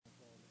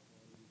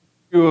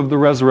Of the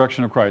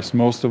resurrection of Christ.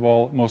 Most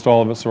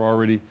all of us are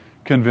already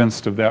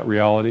convinced of that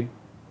reality.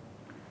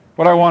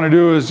 What I want to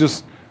do is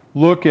just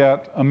look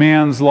at a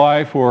man's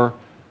life, or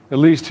at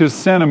least his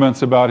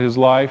sentiments about his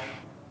life,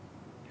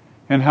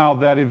 and how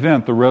that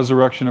event, the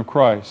resurrection of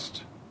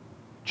Christ,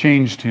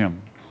 changed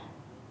him.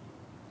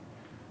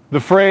 The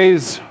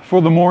phrase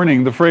for the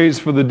morning, the phrase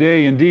for the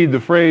day, indeed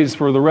the phrase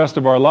for the rest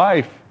of our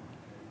life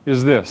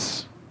is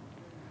this: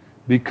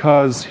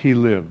 because he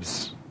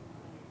lives.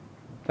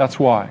 That's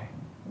why.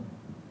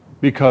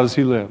 Because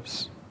he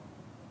lives.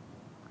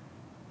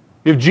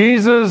 If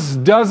Jesus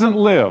doesn't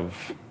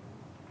live,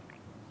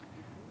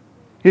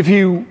 if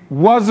he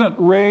wasn't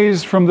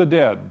raised from the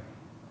dead,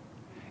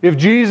 if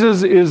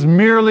Jesus is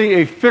merely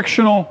a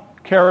fictional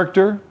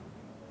character,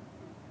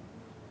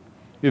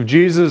 if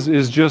Jesus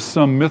is just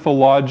some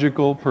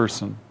mythological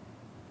person,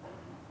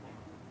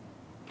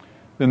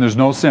 then there's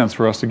no sense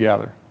for us to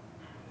gather.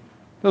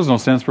 There's no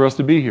sense for us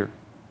to be here.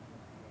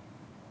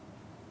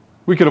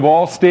 We could have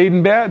all stayed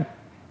in bed,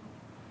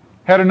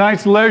 had a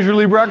nice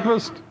leisurely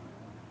breakfast.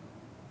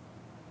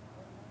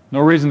 No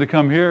reason to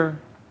come here.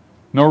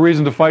 No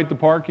reason to fight the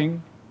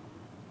parking.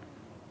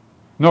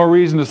 No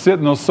reason to sit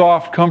in those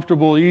soft,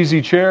 comfortable,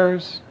 easy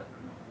chairs.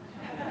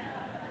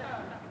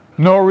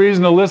 No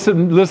reason to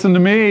listen to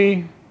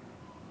me.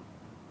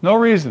 No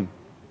reason,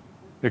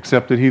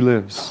 except that he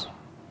lives.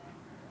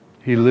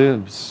 He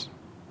lives.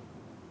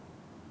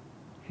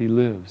 He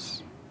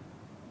lives.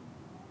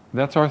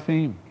 That's our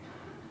theme.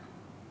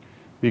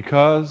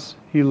 Because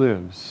he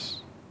lives.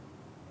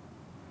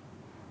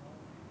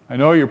 I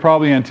know you're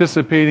probably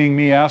anticipating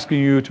me asking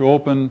you to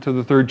open to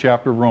the 3rd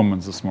chapter of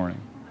Romans this morning.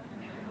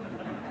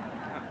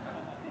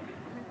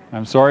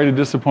 I'm sorry to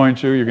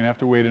disappoint you. You're going to have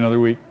to wait another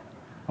week.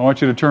 I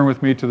want you to turn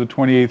with me to the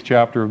 28th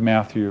chapter of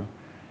Matthew.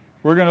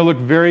 We're going to look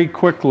very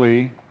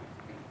quickly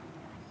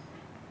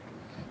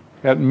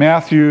at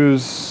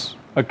Matthew's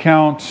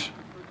account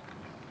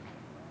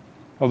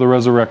of the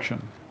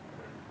resurrection,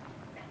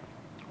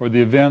 or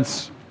the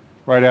events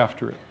right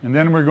after it. And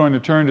then we're going to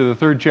turn to the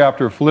 3rd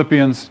chapter of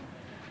Philippians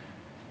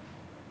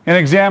and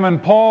examine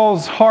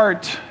Paul's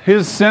heart,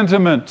 his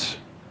sentiment,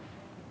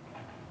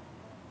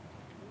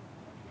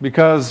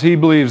 because he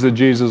believes that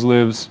Jesus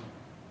lives,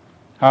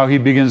 how he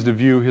begins to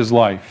view his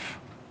life,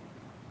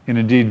 and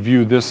indeed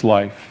view this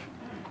life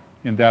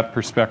in that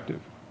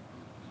perspective.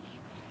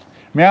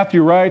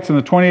 Matthew writes in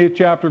the 28th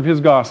chapter of his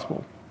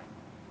gospel,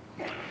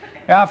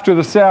 after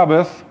the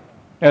Sabbath,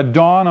 at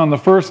dawn on the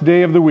first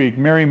day of the week,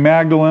 Mary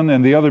Magdalene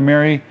and the other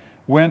Mary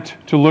went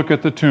to look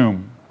at the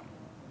tomb,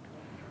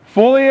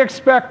 fully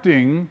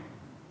expecting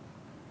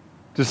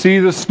to see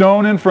the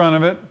stone in front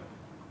of it,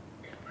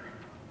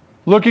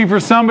 looking for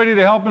somebody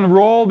to help them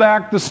roll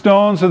back the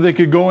stone so they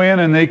could go in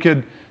and they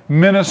could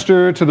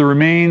minister to the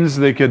remains,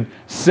 they could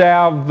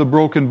salve the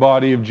broken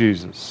body of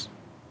Jesus.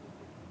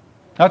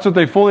 That's what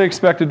they fully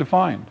expected to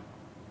find.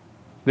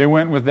 They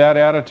went with that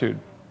attitude.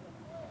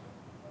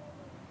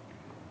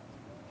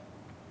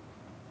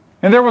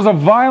 And there was a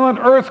violent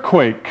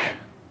earthquake,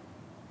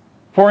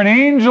 for an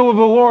angel of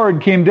the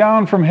Lord came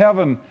down from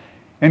heaven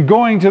and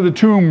going to the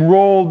tomb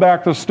rolled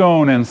back the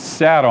stone and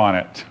sat on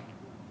it.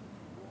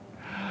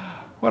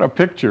 What a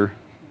picture.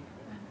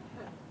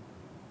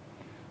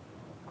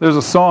 There's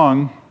a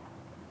song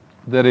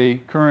that a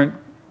current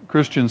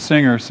Christian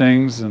singer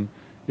sings, and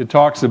it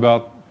talks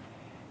about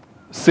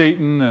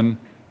Satan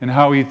and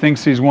how he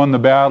thinks he's won the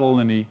battle,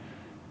 and he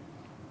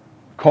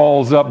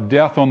calls up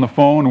death on the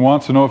phone and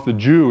wants to know if the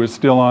Jew is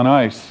still on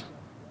ice.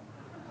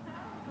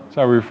 That's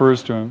how he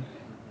refers to him.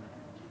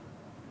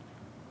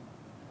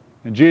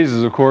 And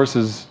Jesus, of course,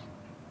 has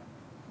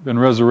been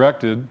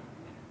resurrected.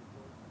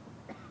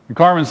 And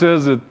Carmen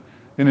says that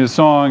in his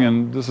song,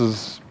 and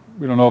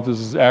we don't know if this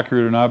is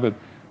accurate or not, but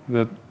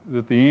that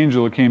the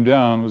angel that came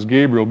down was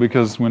Gabriel,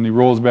 because when he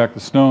rolls back the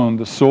stone,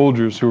 the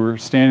soldiers who were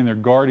standing there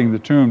guarding the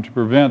tomb to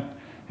prevent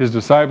his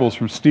disciples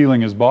from stealing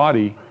his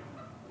body,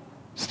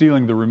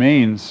 stealing the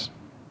remains,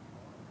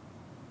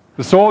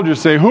 the soldiers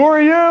say, "Who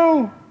are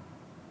you?"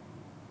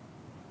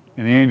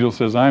 And the angel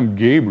says, "I'm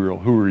Gabriel.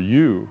 Who are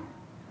you?"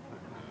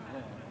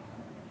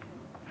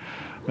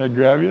 That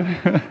grab you?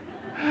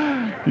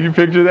 Can you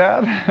picture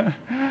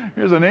that?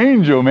 Here's an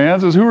angel, man,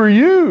 says, "Who are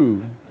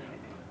you?"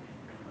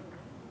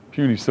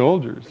 Puny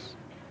soldiers.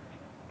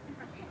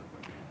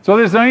 So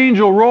this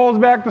angel rolls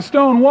back the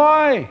stone.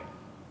 Why?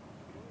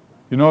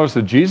 You notice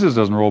that Jesus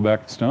doesn't roll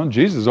back the stone.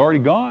 Jesus is already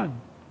gone.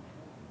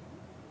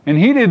 And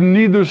he didn't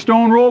need the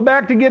stone rolled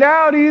back to get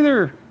out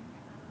either.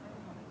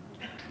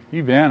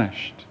 He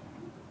vanished.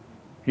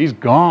 He's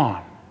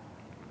gone.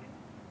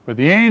 But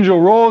the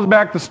angel rolls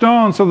back the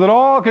stone so that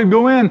all could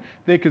go in.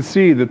 They could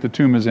see that the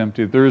tomb is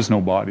empty. There is no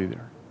body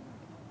there.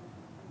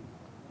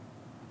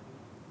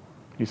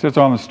 He sits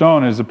on the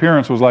stone. His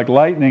appearance was like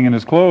lightning, and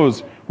his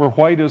clothes were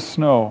white as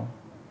snow.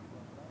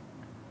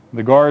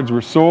 The guards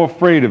were so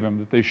afraid of him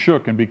that they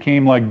shook and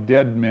became like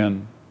dead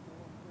men.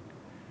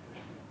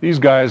 These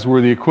guys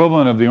were the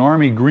equivalent of the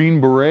Army Green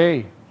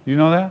Beret. Do you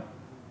know that?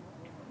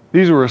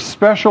 These were a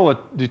special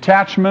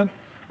detachment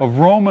of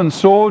Roman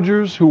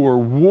soldiers who were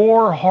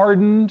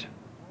war-hardened.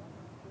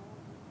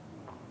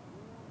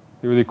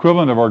 They were the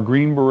equivalent of our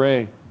Green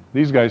Beret.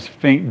 These guys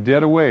faint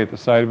dead away at the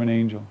sight of an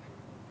angel.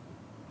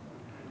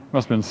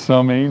 Must have been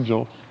some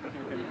angel.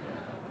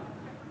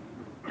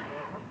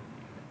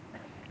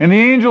 And the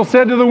angel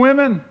said to the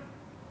women,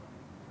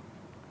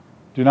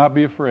 "Do not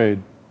be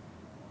afraid."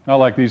 Not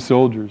like these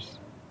soldiers.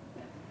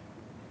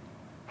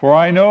 "For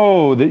I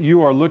know that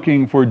you are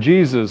looking for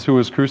Jesus who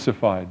was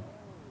crucified.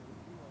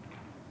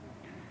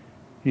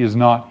 He is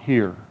not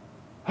here."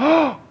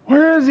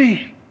 Where is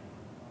he?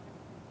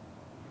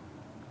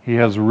 He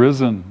has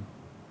risen,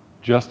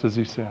 just as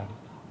he said.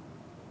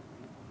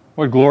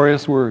 What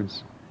glorious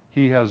words.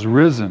 He has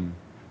risen,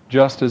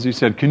 just as he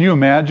said. Can you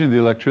imagine the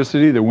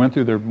electricity that went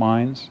through their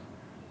minds?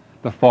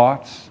 The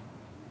thoughts,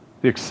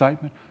 the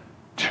excitement.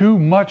 Too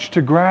much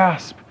to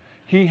grasp.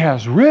 He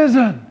has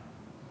risen.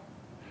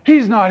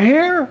 He's not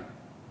here.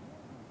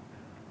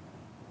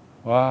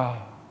 Wow.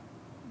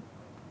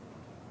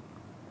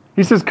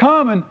 He says,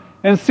 "Come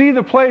and see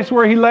the place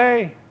where he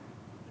lay.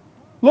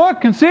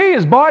 Look and see,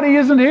 his body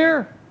isn't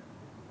here."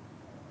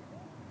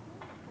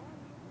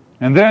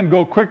 And then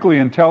go quickly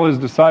and tell his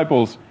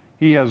disciples,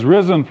 "He has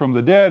risen from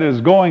the dead,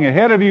 is going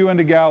ahead of you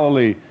into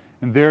Galilee,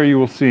 and there you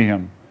will see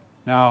him.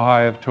 Now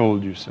I have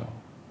told you so."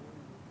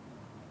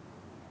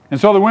 And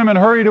so the women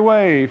hurried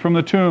away from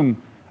the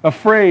tomb,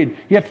 afraid,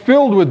 yet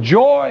filled with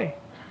joy,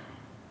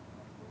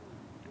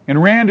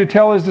 and ran to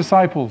tell his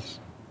disciples.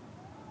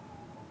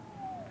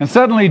 And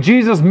suddenly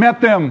Jesus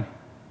met them.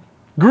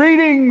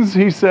 "Greetings,"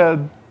 he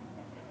said.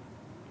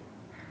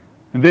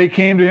 And they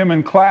came to him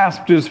and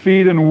clasped his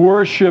feet and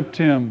worshipped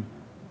him.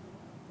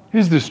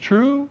 "Is this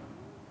true?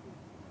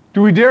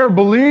 Do we dare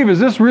believe? Is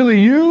this really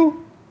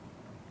you?"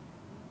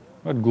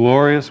 What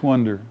glorious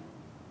wonder.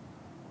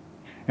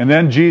 And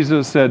then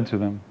Jesus said to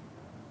them,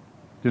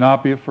 "Do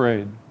not be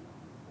afraid.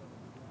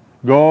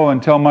 Go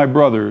and tell my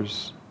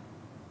brothers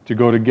to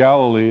go to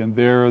Galilee, and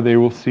there they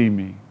will see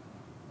me.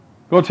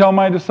 Go tell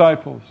my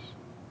disciples."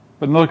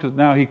 But look,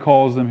 now he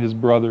calls them his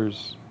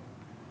brothers.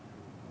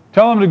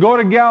 "Tell them to go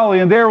to Galilee,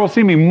 and there will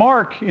see me."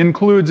 Mark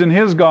includes in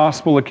his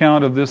gospel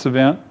account of this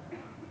event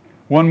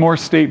one more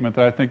statement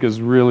that I think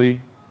is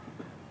really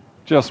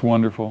just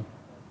wonderful.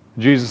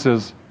 Jesus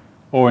says,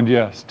 "Oh, and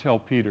yes, tell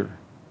Peter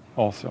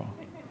also."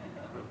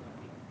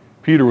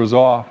 Peter was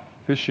off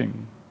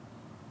fishing.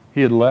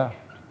 He had left.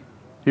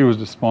 He was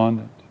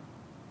despondent.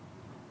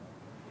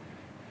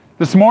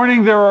 This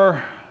morning there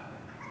are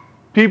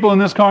people in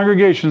this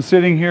congregation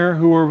sitting here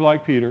who are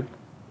like Peter,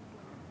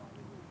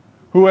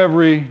 who have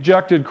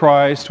rejected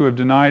Christ, who have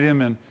denied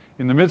him, and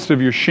in the midst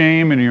of your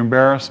shame and your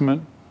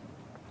embarrassment,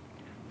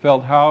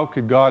 felt, how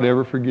could God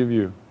ever forgive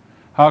you?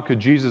 How could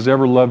Jesus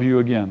ever love you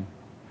again?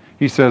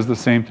 He says the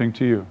same thing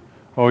to you.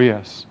 "Oh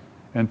yes,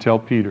 and tell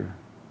Peter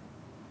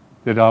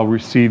that I'll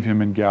receive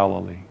him in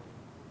Galilee."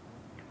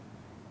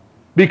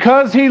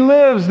 Because he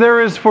lives, there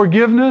is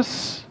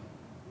forgiveness,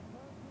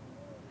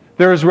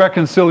 there is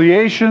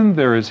reconciliation,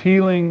 there is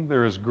healing,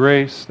 there is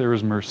grace, there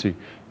is mercy.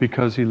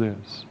 Because he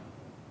lives.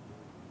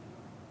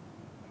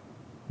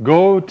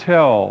 Go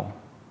tell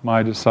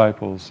my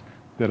disciples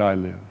that I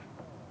live.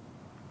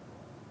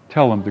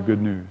 Tell them the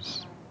good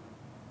news.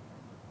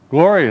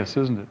 Glorious,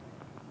 isn't it?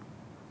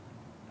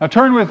 Now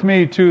turn with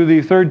me to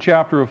the 3rd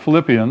chapter of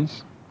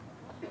Philippians.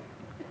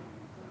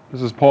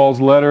 This is Paul's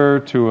letter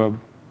to a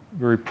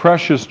very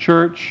precious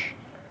church,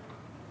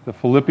 the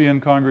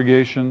Philippian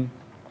congregation.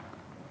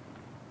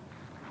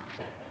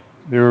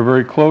 They were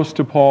very close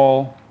to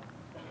Paul,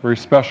 very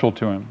special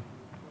to him.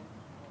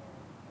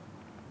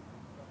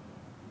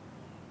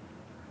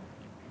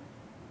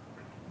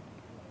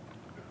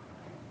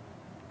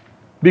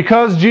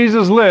 Because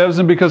Jesus lives,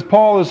 and because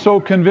Paul is so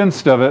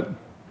convinced of it,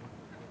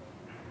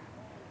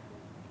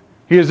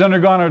 he has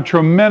undergone a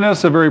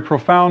tremendous, a very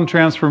profound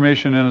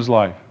transformation in his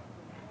life.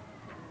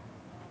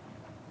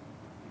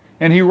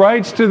 And he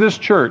writes to this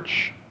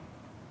church,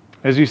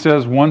 as he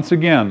says, once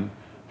again,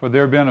 for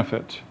their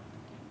benefit,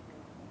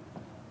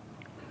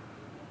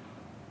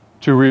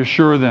 to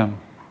reassure them,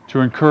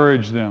 to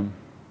encourage them,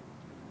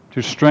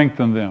 to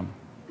strengthen them,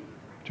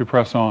 to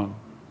press on.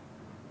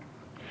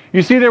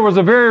 You see, there was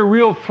a very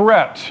real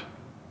threat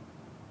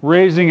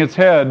raising its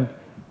head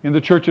in the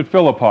church at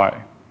Philippi.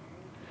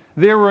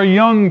 They were a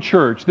young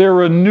church. They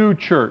were a new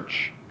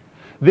church.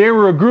 They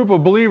were a group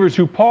of believers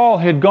who Paul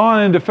had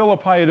gone into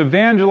Philippi, had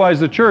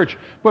evangelized the church,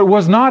 but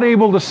was not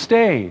able to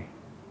stay.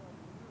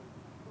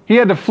 He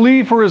had to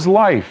flee for his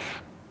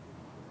life.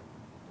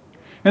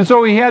 And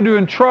so he had to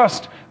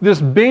entrust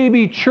this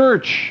baby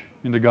church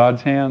into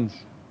God's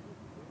hands.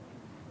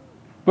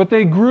 But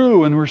they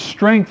grew and were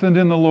strengthened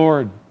in the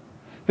Lord.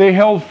 They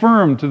held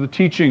firm to the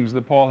teachings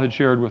that Paul had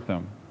shared with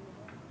them.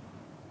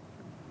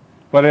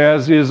 But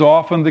as is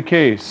often the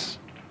case,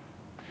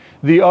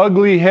 the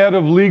ugly head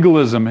of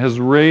legalism has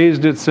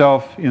raised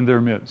itself in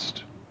their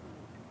midst.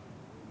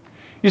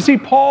 You see,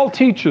 Paul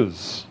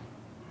teaches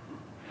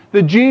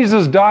that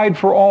Jesus died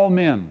for all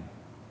men,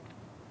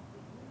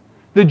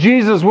 that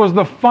Jesus was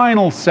the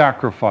final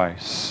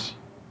sacrifice,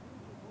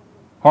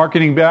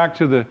 hearkening back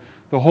to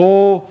the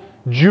whole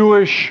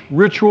Jewish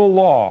ritual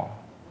law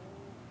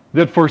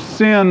that for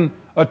sin,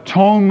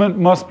 atonement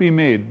must be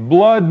made.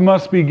 Blood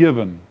must be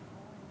given.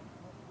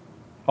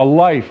 A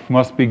life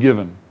must be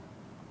given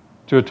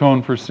to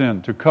atone for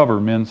sin, to cover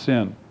men's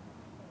sin.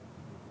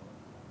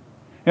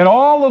 And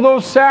all of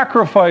those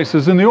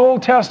sacrifices in the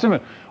Old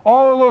Testament,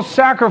 all of those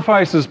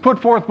sacrifices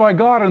put forth by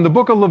God in the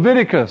book of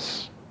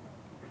Leviticus,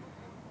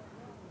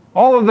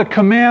 all of the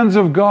commands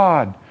of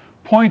God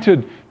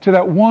pointed to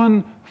that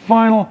one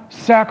final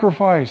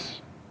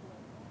sacrifice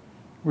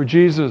where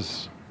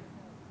Jesus,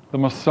 the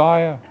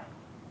Messiah,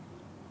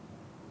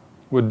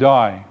 would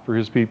die for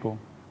his people,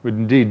 would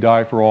indeed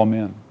die for all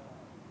men.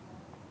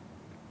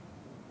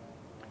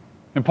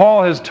 And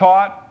Paul has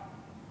taught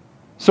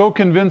so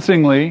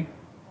convincingly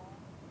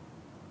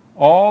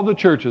all the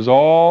churches,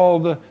 all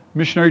the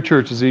missionary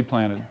churches he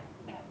planted.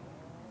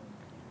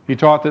 He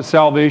taught that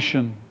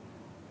salvation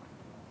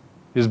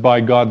is by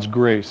God's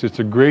grace. It's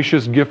a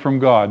gracious gift from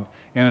God,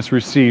 and it's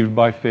received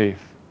by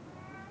faith.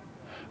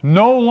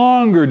 No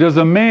longer does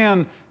a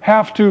man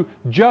have to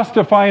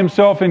justify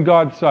himself in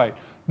God's sight.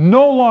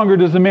 No longer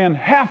does a man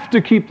have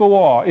to keep the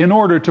law in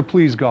order to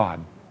please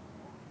God.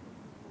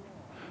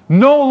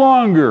 No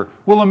longer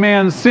will a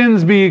man's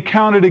sins be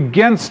counted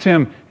against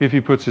him if he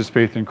puts his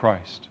faith in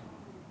Christ.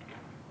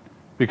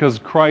 Because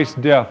Christ's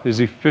death is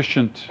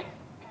efficient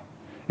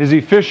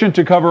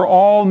to cover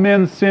all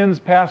men's sins,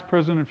 past,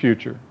 present, and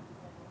future.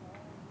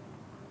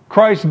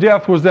 Christ's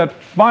death was that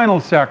final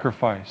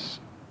sacrifice,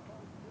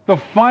 the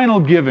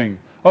final giving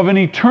of an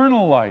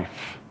eternal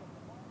life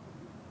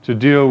to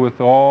deal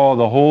with all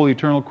the whole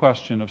eternal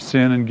question of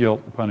sin and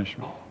guilt and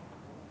punishment.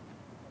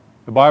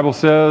 The Bible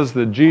says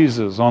that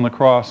Jesus on the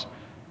cross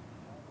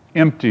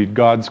emptied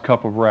God's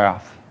cup of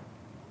wrath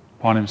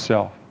upon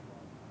himself.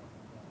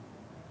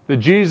 That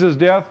Jesus'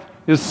 death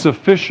is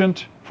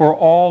sufficient for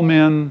all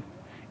men,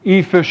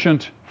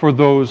 efficient for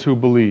those who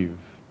believe.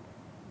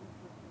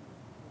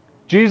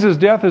 Jesus'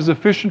 death is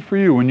efficient for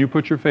you when you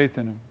put your faith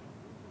in him.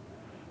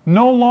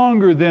 No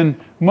longer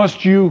then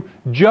must you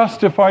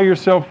justify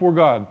yourself for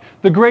God.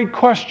 The great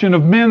question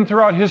of men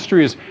throughout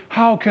history is,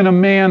 how can a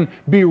man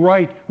be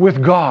right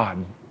with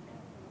God?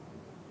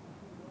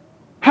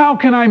 How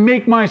can I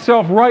make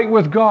myself right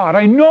with God?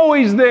 I know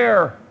he's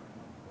there.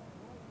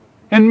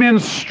 And men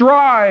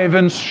strive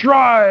and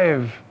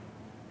strive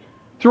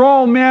through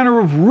all manner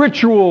of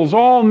rituals,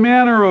 all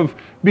manner of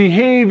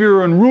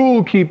behavior and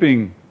rule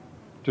keeping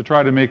to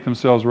try to make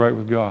themselves right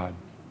with God.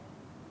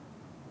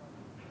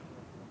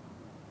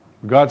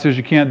 God says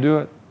you can't do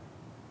it.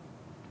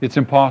 It's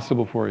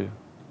impossible for you.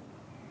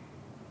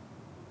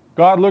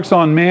 God looks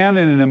on man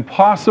in an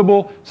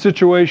impossible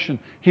situation.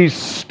 He's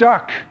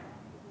stuck.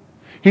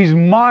 He's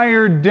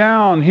mired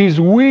down. He's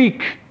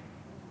weak.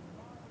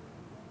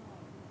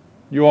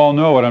 You all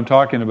know what I'm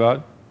talking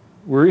about.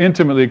 We're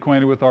intimately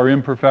acquainted with our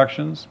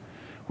imperfections,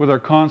 with our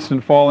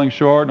constant falling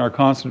short and our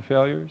constant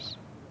failures.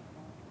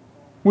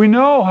 We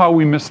know how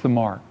we miss the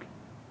mark.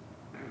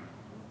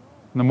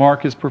 And the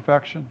mark is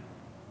perfection.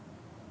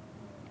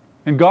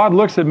 And God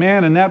looks at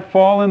man in that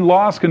fallen,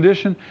 lost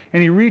condition,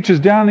 and he reaches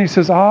down and he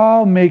says,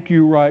 I'll make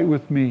you right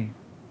with me.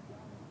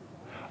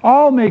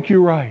 I'll make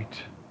you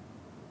right.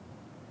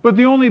 But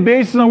the only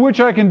basis on which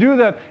I can do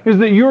that is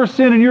that your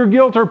sin and your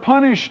guilt are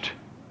punished.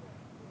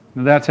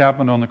 And that's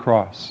happened on the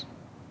cross.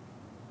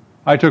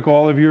 I took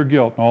all of your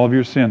guilt and all of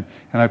your sin,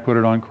 and I put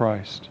it on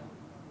Christ.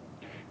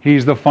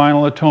 He's the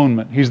final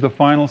atonement. He's the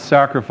final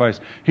sacrifice.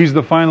 He's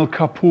the final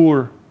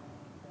kapur,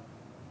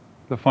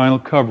 the final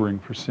covering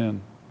for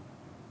sin.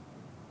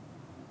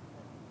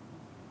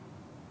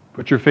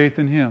 Put your faith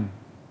in him,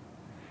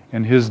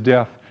 and his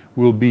death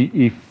will be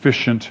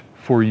efficient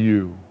for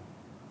you.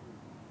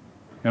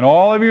 And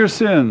all of your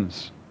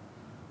sins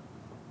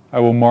I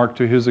will mark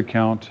to his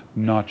account,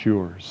 not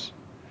yours.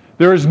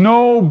 There is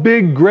no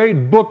big,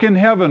 great book in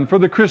heaven for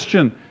the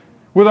Christian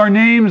with our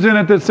names in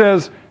it that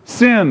says,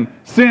 sin,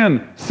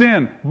 sin,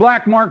 sin,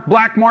 black mark,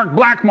 black mark,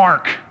 black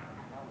mark.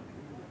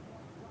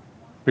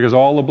 Because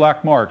all the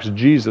black marks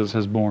Jesus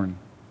has borne.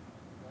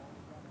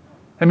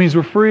 That means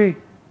we're free.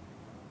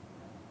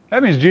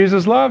 That means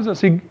Jesus loves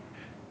us.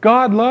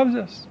 God loves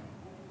us.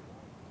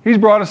 He's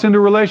brought us into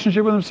a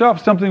relationship with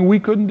himself, something we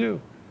couldn't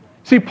do.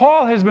 See,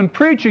 Paul has been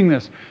preaching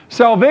this.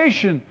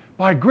 Salvation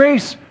by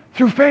grace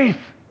through faith.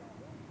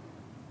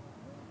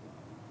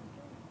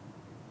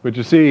 But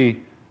you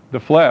see, the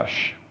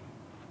flesh,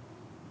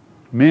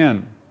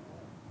 men,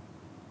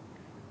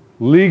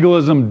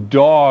 legalism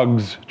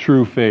dogs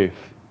true faith.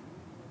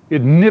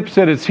 It nips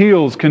at its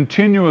heels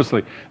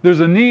continuously. There's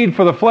a need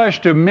for the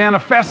flesh to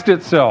manifest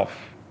itself.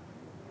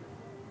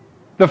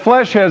 The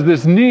flesh has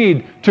this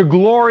need to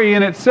glory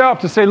in itself,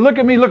 to say, look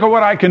at me, look at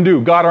what I can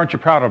do. God, aren't you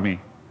proud of me?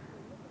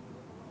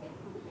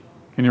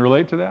 Can you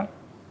relate to that?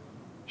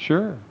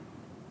 Sure.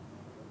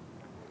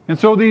 And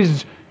so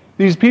these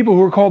people who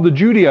were called the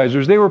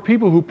Judaizers, they were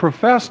people who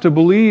professed to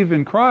believe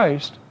in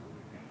Christ,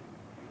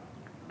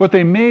 but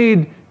they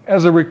made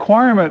as a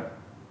requirement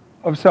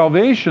of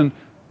salvation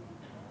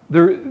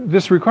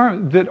this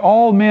requirement that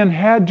all men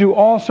had to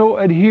also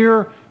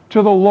adhere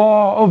to the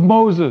law of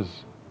Moses.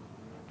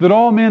 That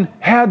all men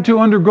had to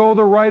undergo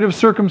the rite of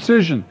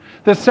circumcision.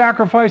 That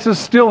sacrifices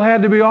still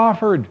had to be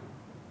offered.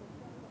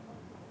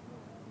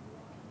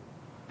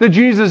 That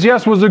Jesus,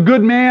 yes, was a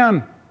good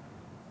man,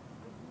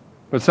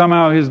 but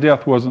somehow his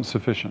death wasn't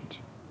sufficient.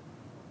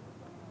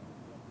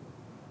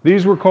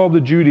 These were called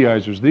the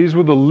Judaizers. These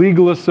were the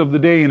legalists of the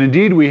day. And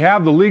indeed, we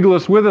have the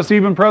legalists with us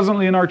even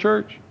presently in our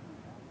church.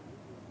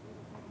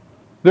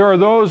 There are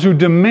those who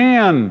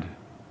demand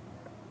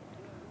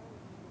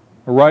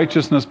a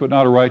righteousness, but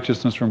not a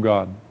righteousness from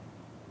God.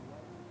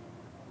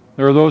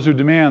 There are those who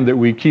demand that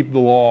we keep the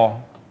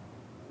law,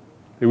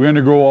 that we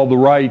undergo all the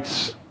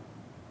rites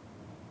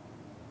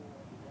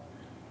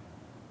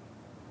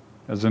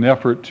as an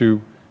effort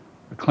to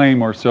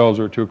acclaim ourselves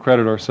or to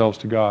accredit ourselves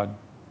to God. And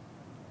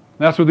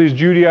that's what these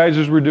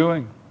Judaizers were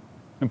doing.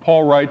 And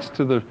Paul writes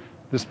to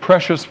this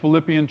precious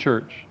Philippian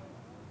church.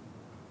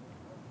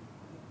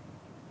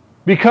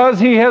 Because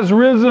he has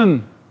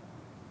risen.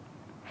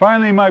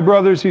 Finally, my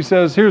brothers, he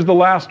says, here's the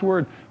last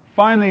word.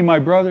 Finally, my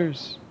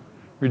brothers,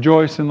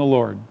 rejoice in the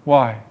Lord.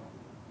 Why?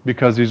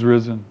 Because he's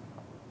risen.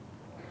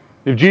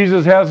 If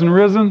Jesus hasn't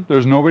risen,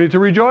 there's nobody to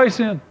rejoice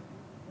in.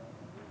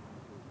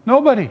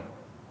 Nobody.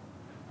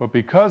 But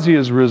because he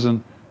has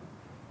risen,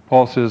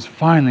 Paul says,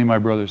 finally, my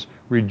brothers,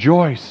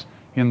 rejoice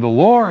in the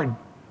Lord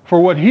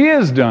for what he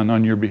has done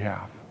on your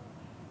behalf.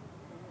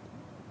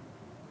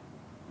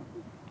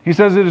 He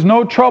says, it is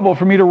no trouble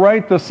for me to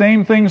write the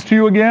same things to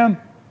you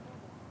again.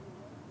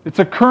 It's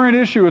a current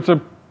issue. It's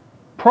a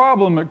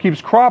problem that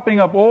keeps cropping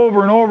up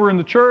over and over in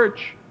the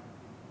church.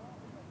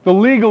 The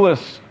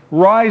legalists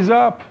rise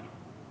up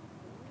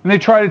and they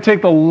try to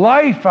take the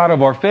life out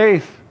of our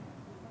faith.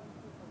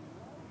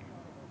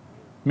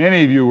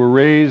 Many of you were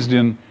raised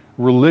in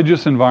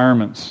religious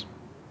environments.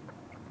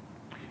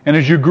 And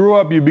as you grew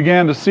up, you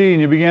began to see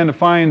and you began to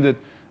find that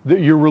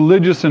your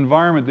religious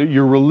environment, that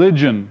your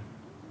religion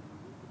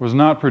was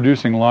not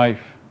producing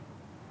life.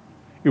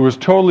 It was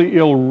totally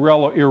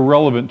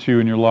irrelevant to you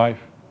in your life.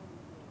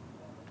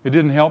 It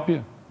didn't help you.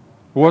 It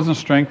wasn't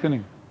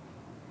strengthening.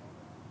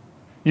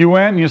 You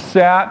went and you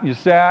sat and you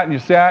sat and you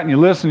sat and you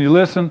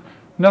listened.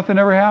 Nothing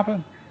ever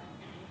happened.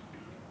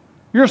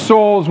 Your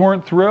souls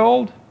weren't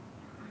thrilled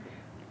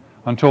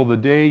until the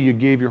day you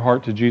gave your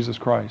heart to Jesus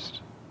Christ.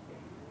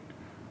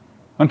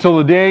 Until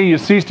the day you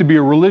ceased to be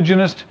a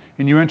religionist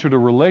and you entered a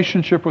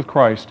relationship with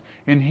Christ.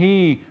 And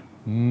He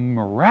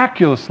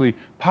miraculously,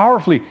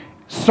 powerfully,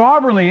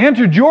 sovereignly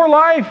entered your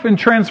life and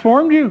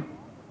transformed you.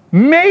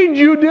 Made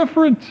you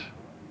different.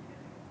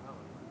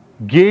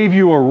 Gave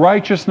you a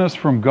righteousness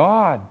from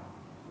God.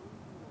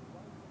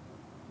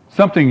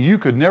 Something you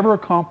could never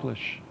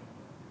accomplish.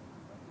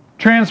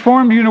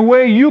 Transformed you in a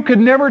way you could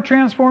never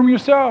transform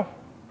yourself.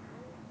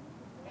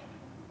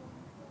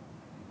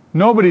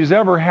 Nobody's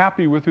ever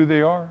happy with who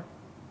they are.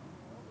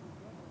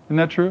 Isn't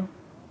that true?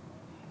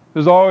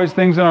 There's always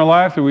things in our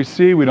life that we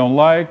see we don't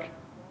like.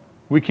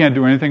 We can't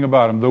do anything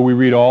about them, though we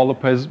read all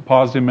the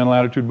positive mental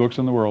attitude books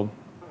in the world.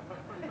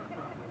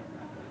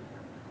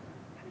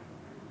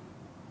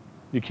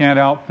 You can't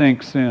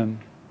outthink sin.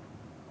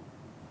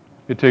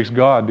 It takes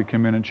God to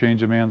come in and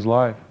change a man's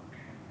life,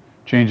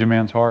 change a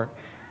man's heart.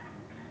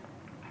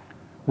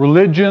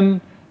 Religion,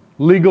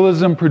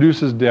 legalism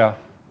produces death.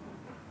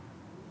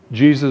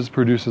 Jesus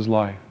produces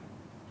life.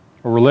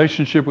 A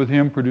relationship with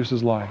Him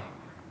produces life.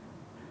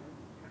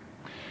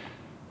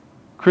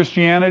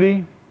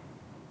 Christianity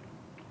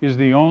is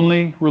the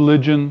only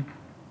religion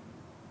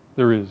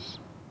there is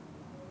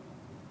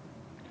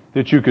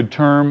that you could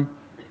term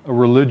a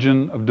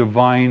religion of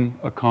divine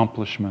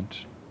accomplishment.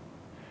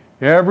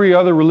 Every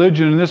other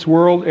religion in this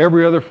world,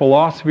 every other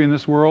philosophy in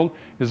this world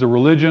is a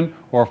religion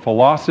or a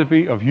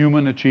philosophy of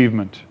human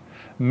achievement.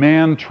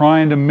 Man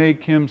trying to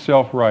make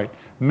himself right.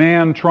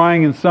 Man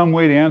trying in some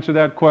way to answer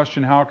that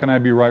question, how can I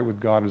be right with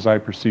God as I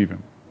perceive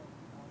Him?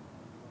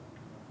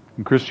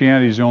 And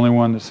Christianity is the only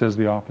one that says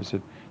the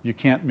opposite. You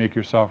can't make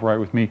yourself right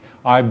with me.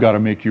 I've got to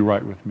make you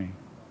right with me.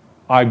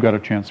 I've got to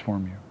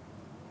transform you.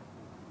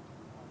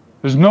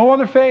 There's no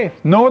other faith,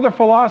 no other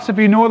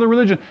philosophy, no other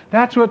religion.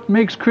 That's what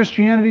makes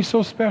Christianity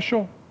so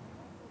special.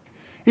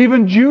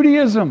 Even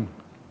Judaism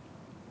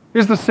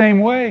is the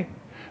same way.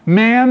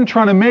 Man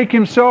trying to make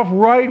himself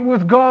right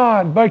with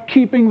God by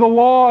keeping the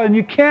law, and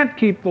you can't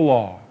keep the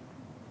law.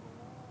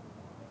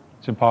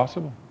 It's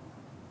impossible.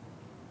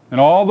 And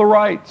all the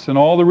rites and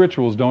all the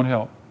rituals don't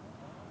help.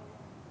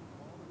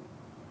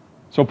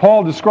 So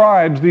Paul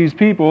describes these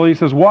people. He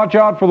says, watch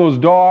out for those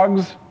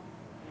dogs,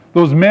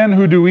 those men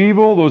who do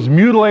evil, those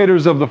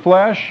mutilators of the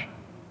flesh.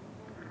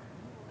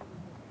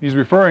 He's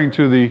referring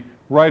to the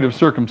rite of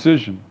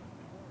circumcision.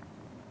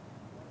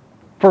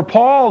 For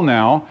Paul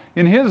now,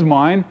 in his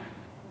mind,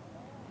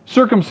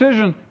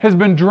 circumcision has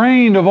been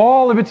drained of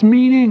all of its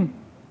meaning.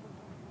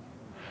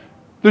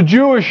 The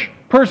Jewish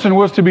person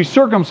was to be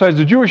circumcised.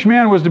 The Jewish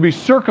man was to be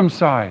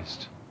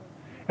circumcised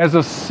as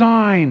a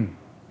sign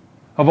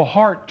of a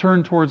heart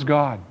turned towards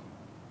God.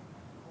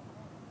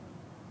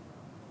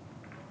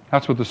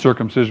 That's what the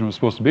circumcision was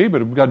supposed to be,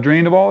 but it got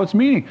drained of all its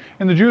meaning.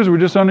 And the Jews were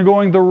just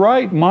undergoing the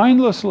rite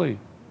mindlessly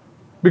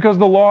because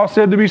the law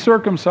said to be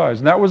circumcised,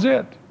 and that was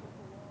it.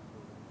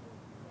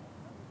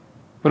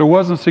 But it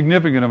wasn't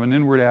significant of an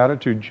inward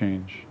attitude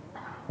change,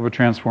 of a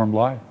transformed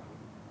life.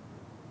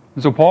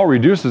 And so Paul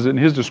reduces it in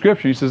his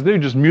description. He says they're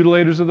just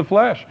mutilators of the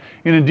flesh.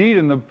 And indeed,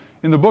 in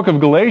the book of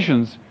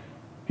Galatians,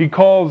 he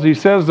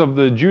says of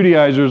the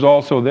Judaizers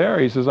also there,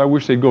 he says, I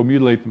wish they'd go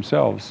mutilate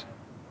themselves.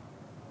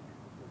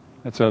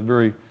 That's a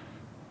very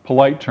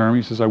polite term.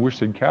 He says, I wish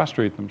they'd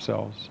castrate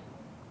themselves.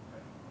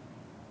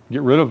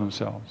 Get rid of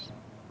themselves.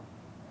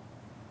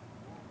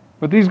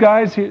 But these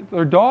guys,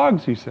 they're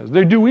dogs, he says.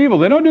 They do evil.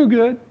 They don't do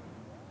good.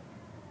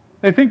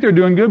 They think they're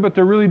doing good, but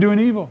they're really doing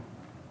evil.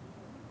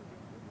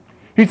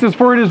 He says,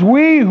 for it is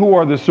we who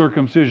are the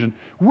circumcision,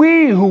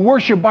 we who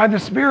worship by the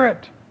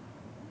Spirit,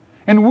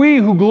 and we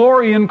who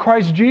glory in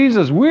Christ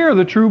Jesus. We're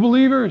the true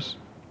believers.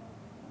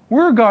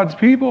 We're God's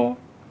people.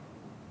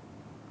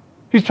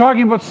 He's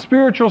talking about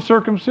spiritual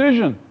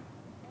circumcision.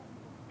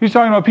 He's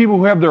talking about people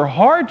who have their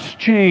hearts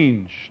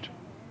changed,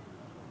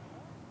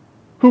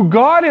 who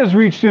God has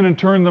reached in and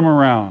turned them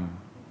around.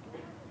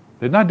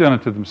 They've not done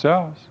it to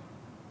themselves.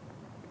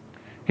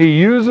 He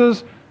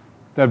uses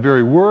that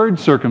very word,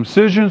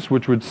 circumcision,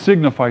 which would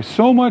signify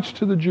so much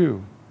to the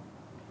Jew,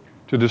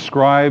 to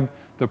describe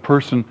the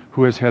person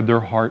who has had their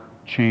heart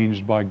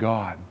changed by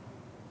God,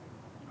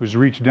 who's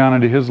reached down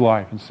into his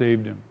life and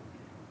saved him.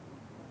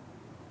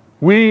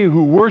 We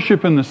who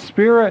worship in the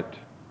Spirit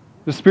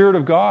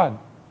of God.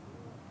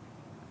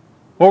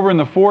 Over in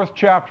the 4th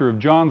chapter of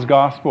John's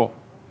Gospel,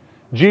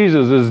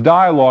 Jesus is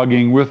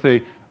dialoguing with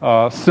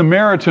a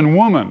Samaritan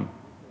woman.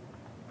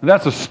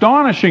 That's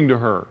astonishing to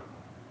her.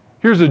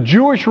 Here's a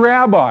Jewish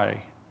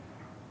rabbi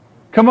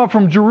come up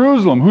from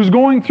Jerusalem who's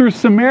going through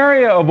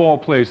Samaria of all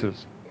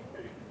places.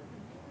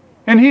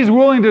 And he's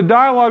willing to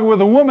dialogue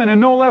with a woman,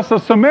 and no less a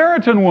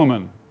Samaritan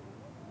woman.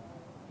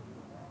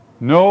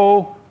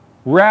 No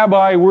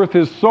rabbi worth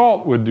his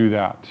salt would do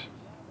that.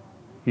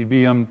 He'd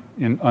be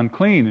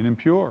unclean and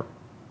impure.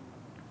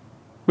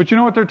 But you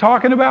know what they're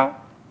talking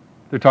about?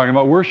 They're talking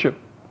about worship.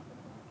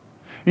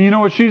 And you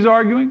know what she's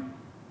arguing?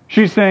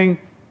 She's saying,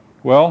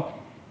 well,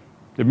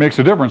 it makes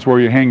a difference where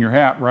you hang your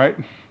hat, right?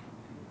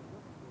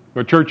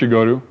 What church you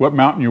go to, what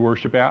mountain you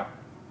worship at.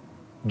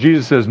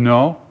 Jesus says,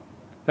 no,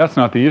 that's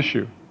not the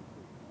issue.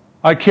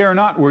 I care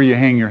not where you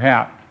hang your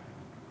hat.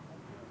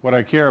 What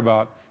I care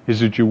about is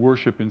that you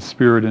worship in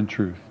spirit and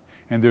truth.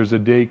 And there's a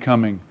day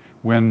coming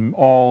when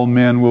all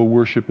men will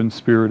worship in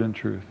spirit and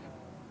truth.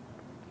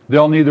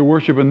 They'll neither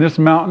worship in this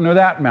mountain or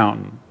that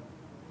mountain.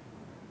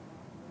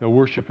 They'll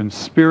worship in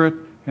spirit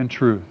and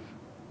truth.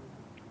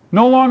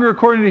 No longer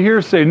according to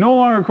hearsay, no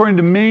longer according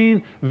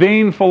to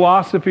vain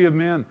philosophy of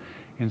men,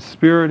 in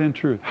spirit and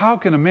truth. How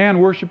can a man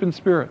worship in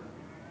spirit?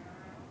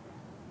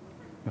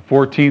 The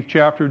 14th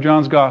chapter of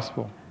John's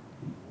Gospel,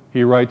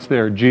 he writes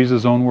there,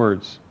 Jesus' own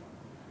words.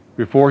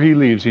 Before he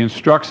leaves, he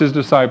instructs his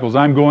disciples,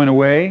 I'm going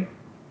away,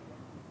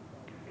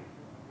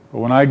 but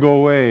when I go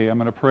away, I'm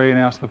going to pray and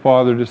ask the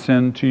Father to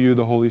send to you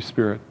the Holy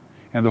Spirit,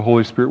 and the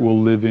Holy Spirit will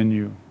live in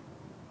you.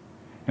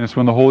 And it's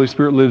when the Holy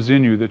Spirit lives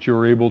in you that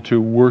you're able to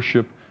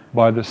worship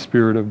by the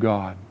Spirit of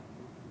God.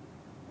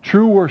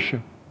 True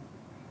worship.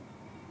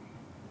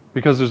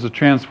 Because there's a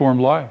transformed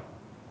life.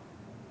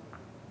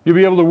 You'll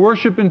be able to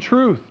worship in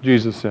truth,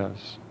 Jesus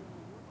says.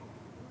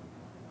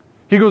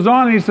 He goes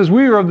on and he says,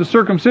 we are of the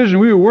circumcision,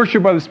 we who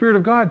worship by the Spirit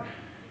of God.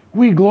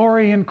 We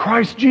glory in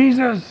Christ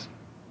Jesus.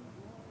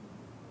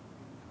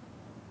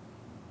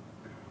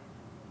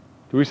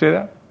 Do we say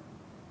that?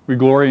 We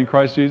glory in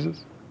Christ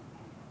Jesus?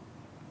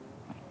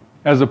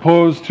 As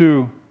opposed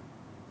to,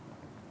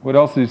 what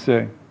else did he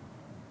say?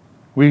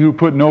 We who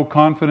put no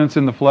confidence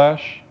in the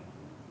flesh.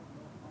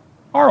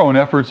 Our own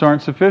efforts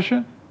aren't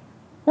sufficient.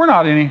 We're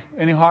not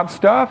any hot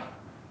stuff.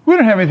 We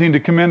don't have anything to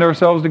commend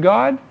ourselves to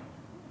God.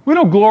 We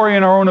don't glory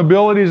in our own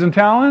abilities and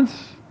talents.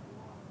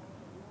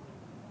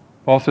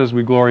 Paul says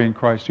we glory in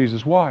Christ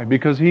Jesus. Why?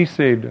 Because He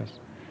saved us.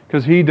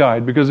 Because He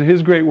died. Because of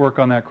His great work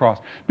on that cross.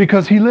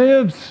 Because He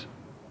lives.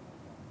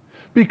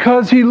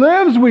 Because He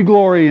lives, we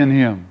glory in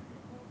Him.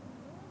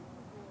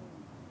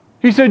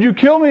 He said, you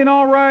kill me and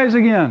I'll rise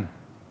again.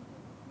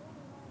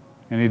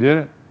 And He did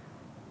it.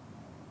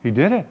 He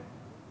did it.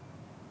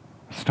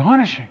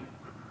 Astonishing.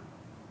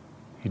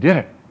 He did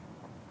it.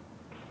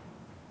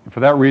 And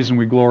for that reason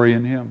we glory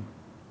in Him.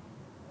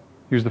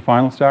 He was the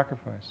final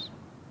sacrifice.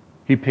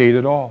 He paid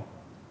it all.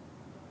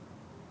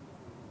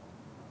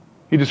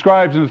 He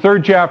describes in the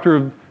 3rd chapter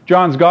of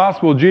John's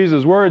Gospel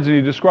Jesus' words, and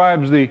he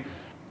describes an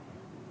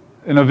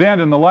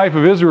event in the life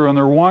of Israel, and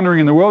they're wandering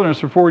in the wilderness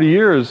for 40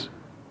 years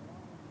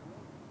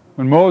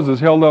when Moses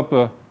held up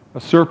a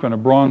serpent, a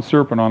bronze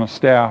serpent on a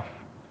staff,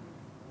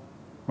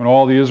 when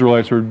all the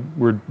Israelites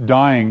were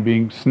dying,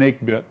 being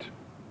snake bit.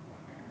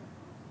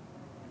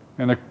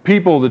 And the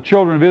people, the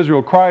children of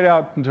Israel, cried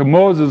out to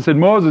Moses and said,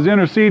 Moses,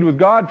 intercede with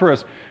God for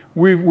us.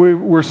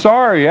 We're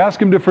sorry.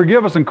 Ask Him to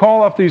forgive us and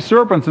call off these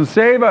serpents and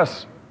save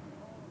us.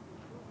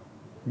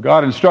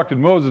 God instructed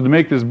Moses to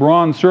make this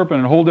bronze serpent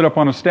and hold it up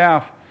on a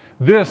staff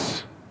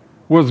This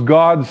was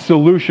God's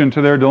solution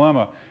to their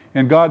dilemma.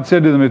 And God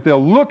said to them, if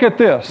they'll look at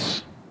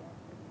this,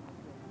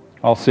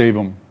 I'll save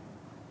them.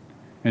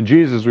 And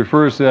Jesus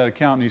refers to that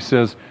account and he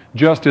says,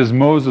 just as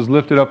Moses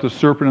lifted up the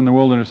serpent in the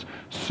wilderness,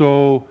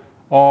 so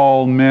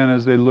all men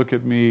as they look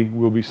at me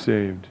will be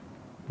saved.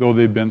 Though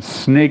they've been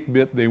snake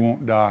bit, they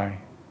won't die.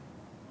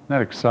 Isn't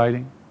that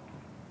exciting?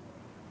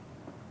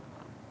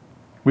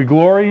 We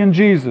glory in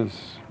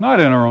Jesus, not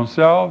in our own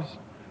selves,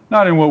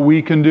 not in what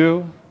we can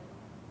do.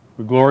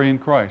 We glory in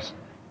Christ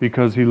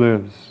because he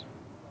lives.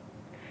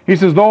 He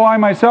says, though I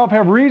myself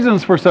have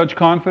reasons for such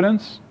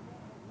confidence.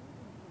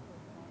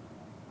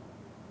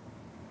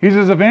 He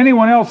says, if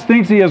anyone else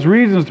thinks he has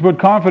reasons to put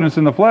confidence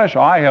in the flesh,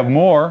 I have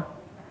more.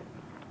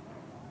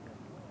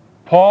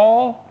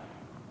 Paul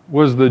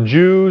was the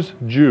Jew's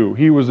Jew.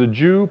 He was a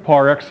Jew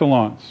par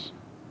excellence.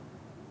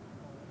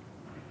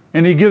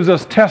 And he gives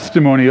us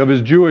testimony of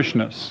his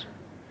Jewishness.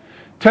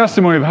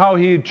 Testimony of how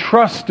he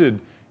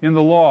trusted in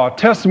the law.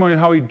 Testimony of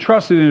how he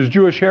trusted in his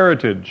Jewish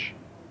heritage.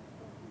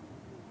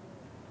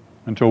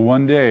 Until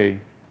one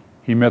day,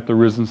 he met the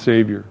risen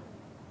Savior.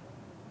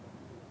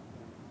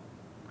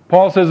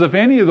 Paul says, if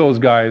any of those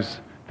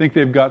guys think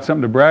they've got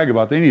something to brag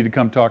about, they need to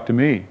come talk to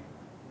me.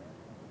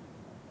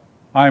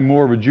 I'm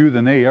more of a Jew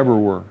than they ever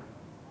were.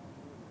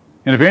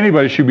 And if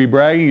anybody should be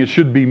bragging, it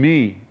should be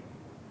me.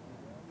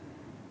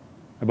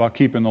 About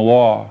keeping the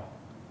law,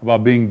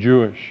 about being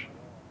Jewish.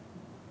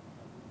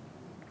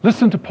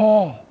 Listen to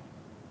Paul.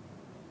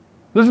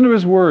 Listen to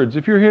his words.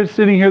 If you're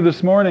sitting here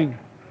this morning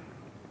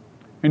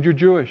and you're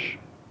Jewish,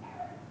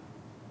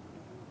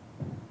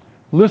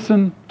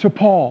 listen to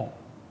Paul.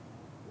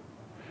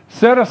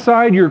 Set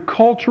aside your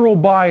cultural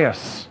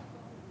bias,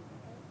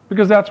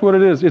 because that's what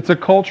it is. It's a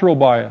cultural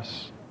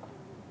bias.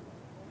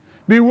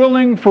 Be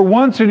willing for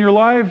once in your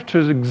life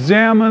to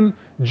examine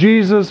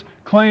Jesus'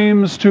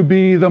 claims to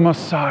be the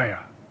Messiah.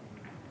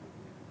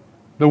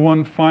 The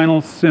one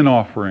final sin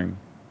offering.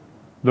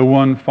 The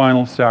one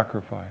final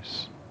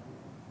sacrifice.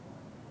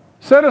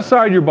 Set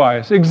aside your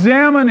bias.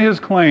 Examine his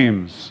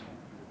claims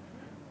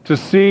to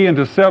see and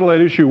to settle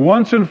that issue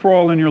once and for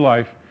all in your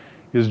life.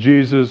 Is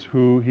Jesus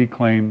who he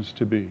claims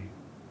to be?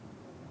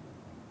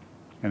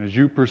 And as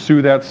you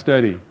pursue that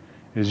study,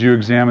 as you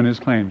examine his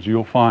claims,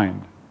 you'll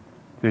find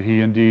that he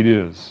indeed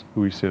is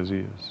who he says he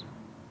is.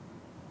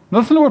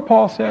 Listen to what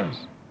Paul says.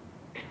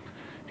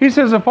 He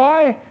says,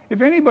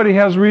 if anybody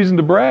has reason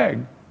to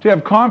brag, to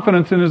have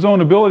confidence in his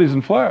own abilities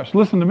and flesh,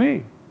 listen to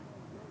me.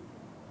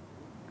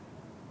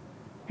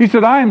 He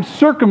said, I am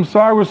circumcised,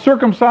 I was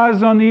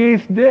circumcised on the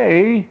 8th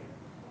day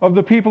of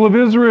the people of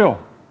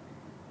Israel.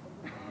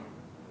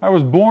 I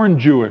was born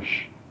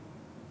Jewish.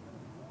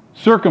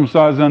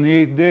 Circumcised on the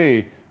 8th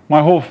day.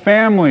 My whole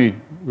family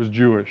was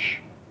Jewish.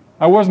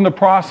 I wasn't a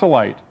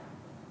proselyte.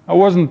 I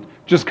wasn't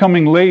just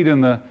coming late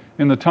in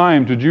the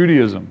time to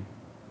Judaism.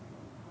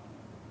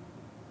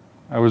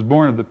 I was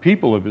born of the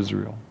people of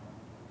Israel.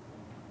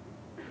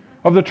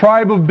 Of the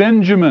tribe of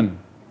Benjamin.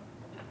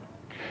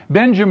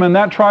 Benjamin,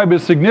 that tribe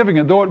is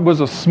significant. Though it was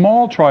a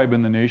small tribe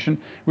in the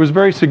nation, it was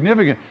very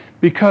significant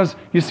because,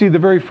 you see, the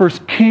very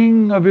first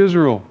king of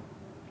Israel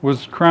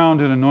was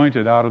crowned and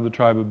anointed out of the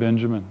tribe of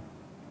Benjamin.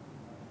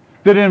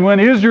 That when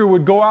Israel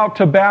would go out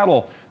to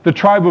battle, the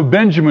tribe of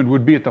Benjamin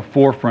would be at the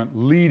forefront,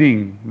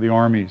 leading the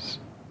armies.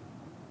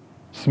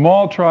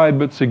 Small tribe,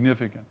 but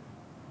significant.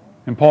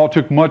 And Paul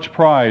took much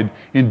pride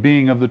in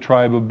being of the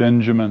tribe of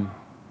Benjamin.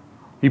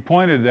 He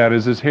pointed that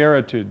as his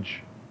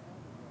heritage.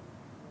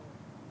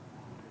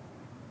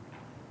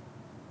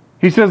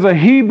 He says, a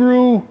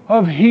Hebrew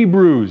of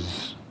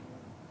Hebrews.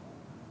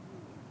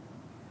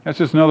 That's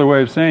just another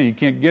way of saying you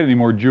can't get any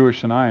more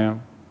Jewish than I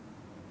am.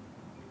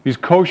 He's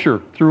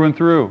kosher through and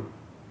through.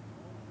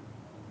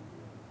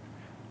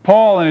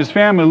 Paul and his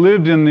family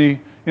lived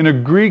in a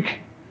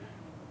Greek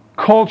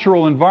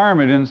cultural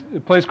environment in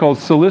a place called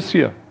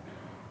Cilicia.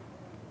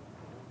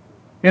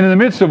 And in the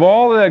midst of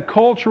all of that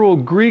cultural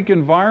Greek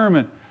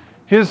environment,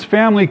 his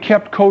family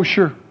kept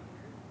kosher.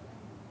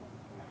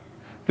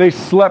 They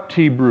slept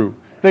Hebrew.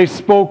 They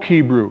spoke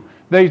Hebrew.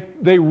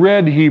 They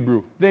read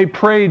Hebrew. They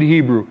prayed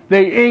Hebrew.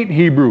 They ate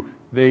Hebrew.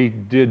 They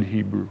did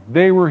Hebrew.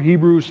 They were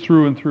Hebrews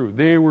through and through.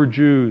 They were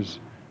Jews,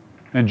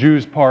 and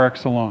Jews par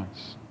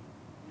excellence.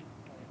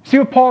 See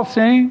what Paul's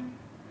saying?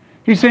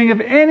 He's saying if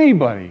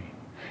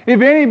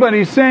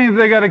anybody's saying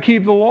that they got to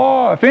keep the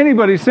law, if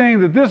anybody's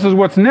saying that this is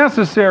what's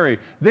necessary,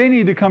 they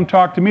need to come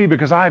talk to me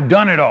because I've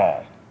done it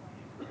all.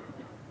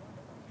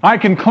 I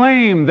can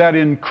claim that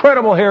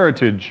incredible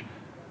heritage,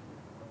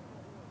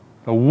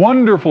 the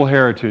wonderful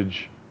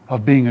heritage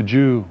of being a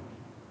Jew.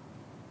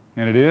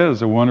 And it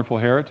is a wonderful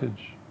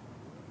heritage.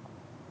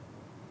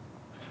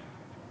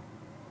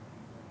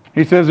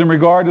 He says, in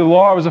regard to the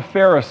law, I was a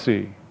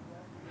Pharisee,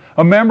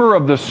 a member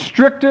of the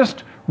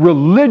strictest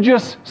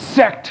religious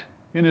sect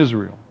in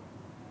Israel.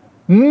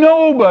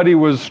 Nobody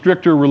was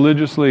stricter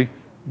religiously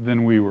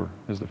than we were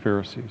as the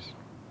Pharisees.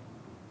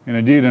 And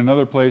indeed, in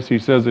another place, he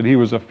says that he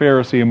was a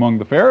Pharisee among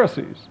the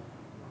Pharisees,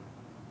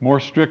 more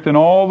strict than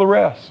all the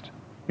rest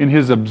in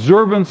his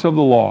observance of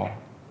the law.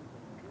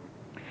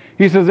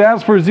 He says,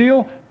 as for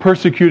zeal,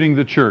 persecuting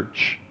the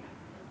church.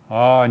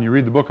 And you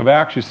read the book of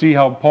Acts, you see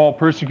how Paul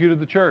persecuted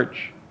the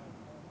church.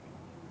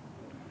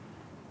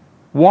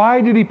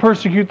 Why did he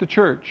persecute the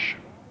church?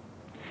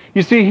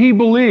 You see, he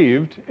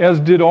believed,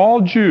 as did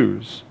all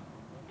Jews,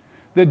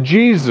 that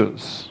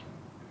Jesus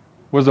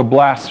was a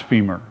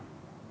blasphemer.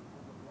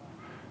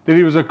 That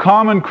he was a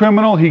common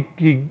criminal.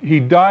 He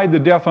died the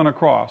death on a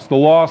cross. The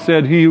law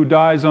said he who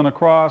dies on a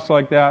cross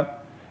like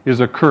that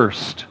is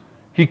accursed.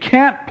 He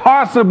can't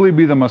possibly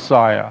be the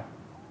Messiah.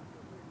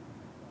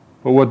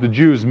 But what the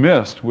Jews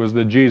missed was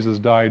that Jesus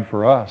died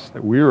for us,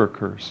 that we were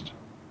accursed.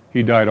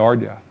 He died our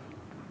death.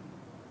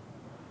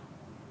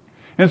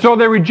 And so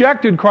they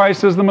rejected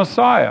Christ as the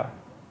Messiah.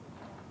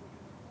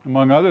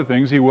 Among other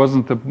things, he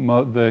wasn't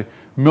the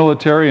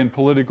military and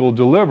political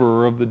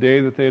deliverer of the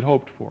day that they had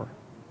hoped for,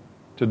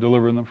 to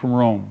deliver them from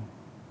Rome.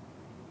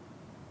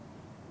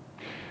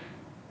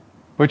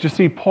 But you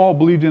see, Paul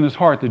believed in his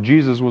heart that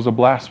Jesus was a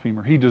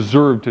blasphemer. He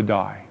deserved to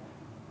die.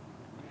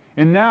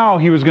 And now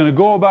he was going to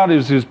go about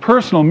his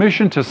personal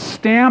mission to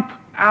stamp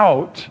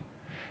out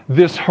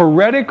this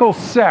heretical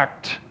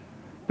sect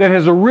that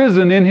has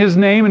arisen in his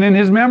name and in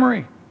his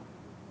memory.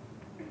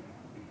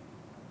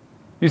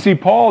 You see,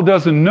 Paul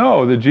doesn't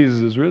know that Jesus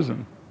is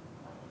risen.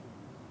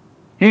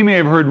 He may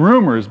have heard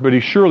rumors, but he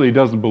surely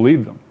doesn't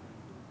believe them.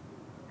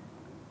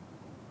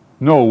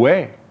 No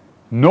way.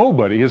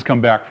 Nobody has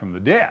come back from the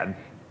dead.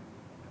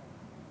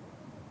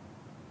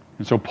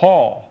 And so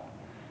Paul,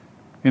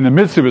 in the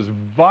midst of his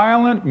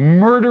violent,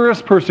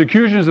 murderous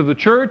persecutions of the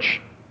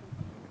church,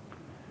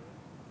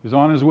 is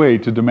on his way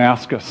to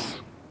Damascus.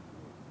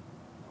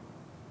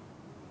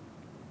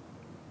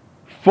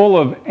 Full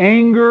of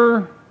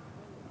anger,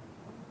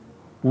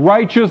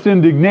 righteous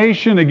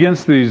indignation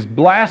against these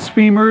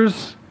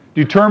blasphemers,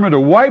 determined to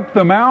wipe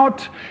them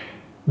out.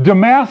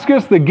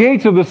 Damascus, the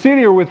gates of the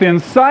city are within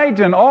sight,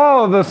 and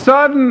all of a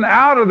sudden,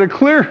 out of the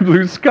clear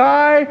blue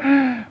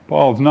sky,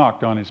 Paul's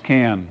knocked on his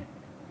can.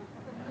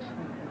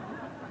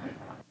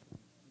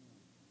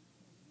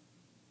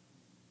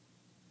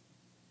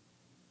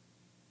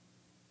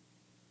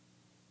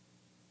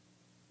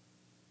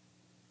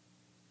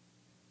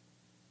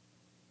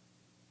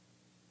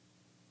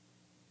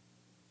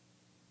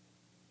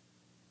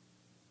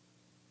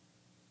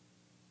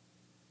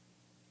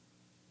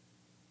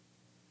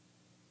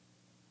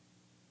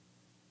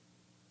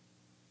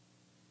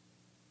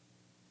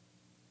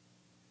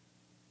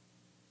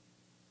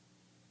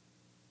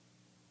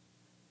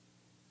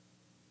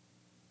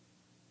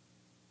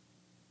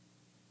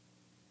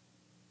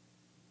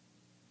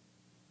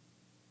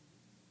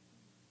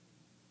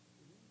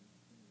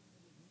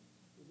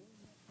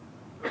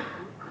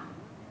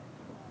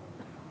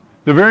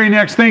 The very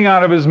next thing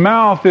out of his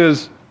mouth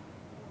is,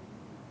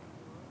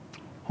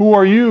 "Who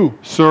are you,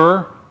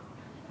 sir?"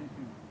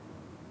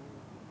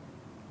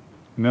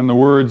 And then the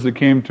words that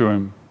came to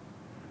him,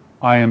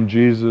 "I am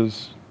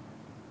Jesus,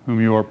 whom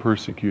you are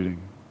persecuting."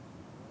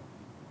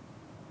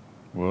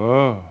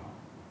 Whoa.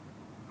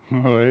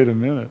 Wait a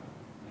minute.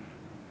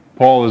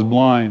 Paul is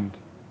blind.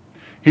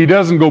 He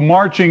doesn't go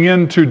marching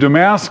into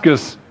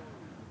Damascus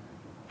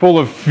full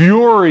of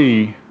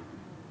fury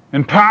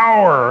and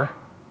power.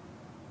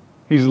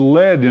 He's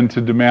led into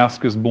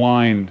Damascus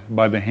blind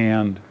by the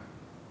hand.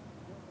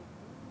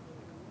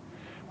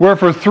 Where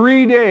for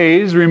 3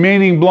 days,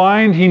 remaining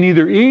blind, he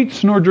neither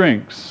eats nor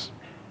drinks.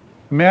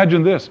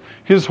 Imagine this.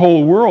 His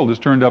whole world is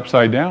turned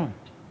upside down.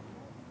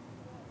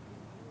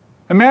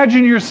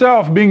 Imagine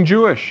yourself being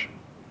Jewish,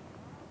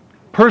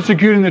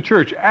 persecuting the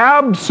church,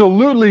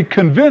 absolutely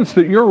convinced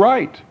that you're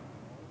right.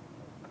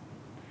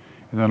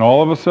 And then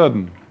all of a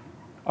sudden,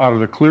 out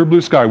of the clear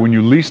blue sky, when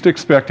you least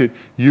expect it,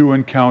 you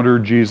encounter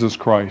Jesus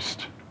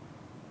Christ.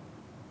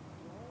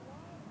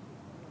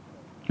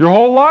 Your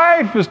whole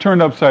life is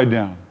turned upside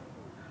down.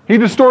 He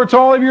distorts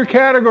all of your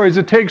categories.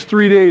 It takes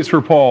 3 days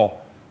for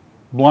Paul,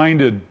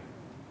 blinded,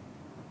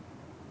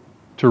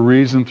 to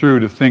reason through,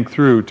 to think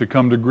through, to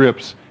come to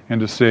grips, and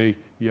to say,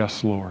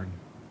 "Yes, Lord."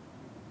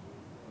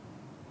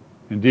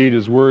 Indeed,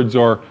 his words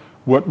are,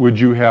 "What would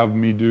you have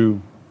me do?"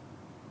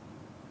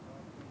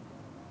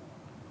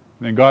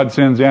 Then God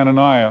sends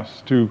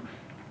Ananias to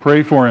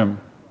pray for him.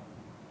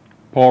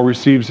 Paul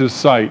receives his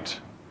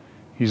sight.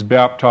 He's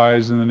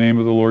baptized in the name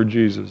of the Lord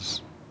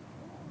Jesus.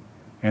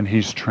 And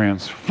he's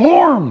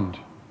transformed.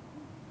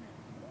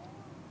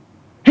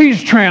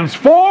 He's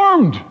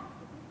transformed.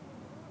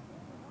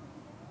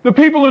 The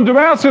people in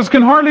Damascus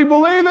can hardly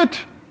believe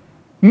it.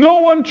 No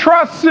one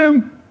trusts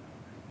him.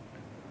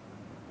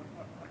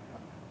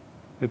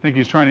 They think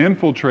he's trying to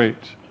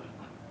infiltrate.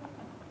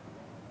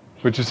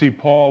 But you see,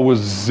 Paul was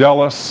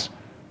zealous,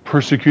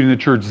 persecuting the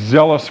church,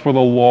 zealous for the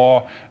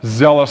law,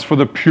 zealous for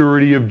the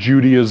purity of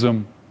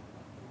Judaism.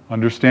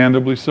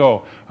 Understandably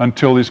so,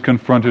 until he's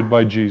confronted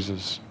by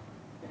Jesus.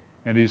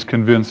 And he's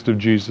convinced of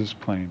Jesus'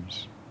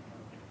 claims.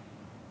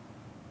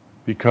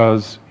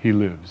 Because he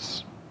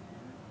lives.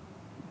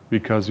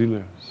 Because he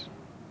lives.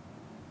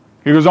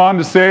 He goes on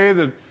to say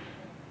that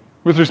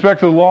with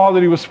respect to the law,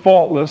 that he was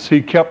faultless. He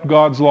kept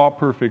God's law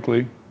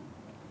perfectly.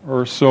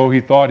 or so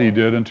he thought he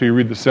did until you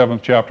read the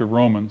 7th chapter of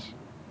Romans.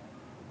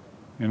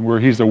 And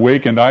where he's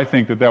awakened, I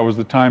think that was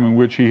the time in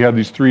which he had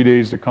these 3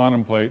 days to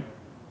contemplate,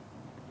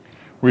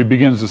 where he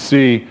begins to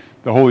see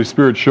the Holy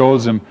Spirit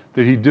shows him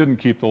that he didn't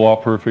keep the law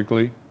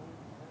perfectly,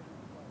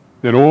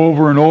 that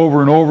over and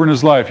over and over in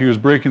his life he was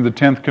breaking the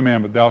 10th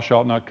commandment, thou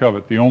shalt not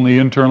covet, the only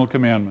internal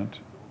commandment.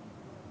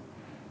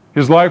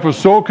 His life was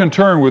so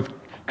concerned with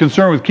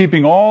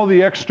keeping all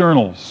the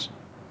externals,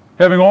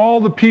 having all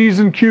the P's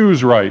and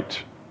Q's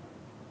right,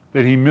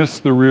 that he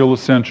missed the real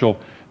essential,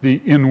 the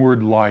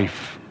inward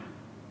life.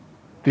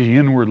 The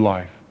inward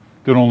life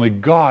that only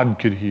God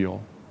could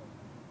heal.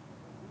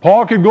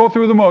 Paul could go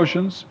through the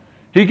motions.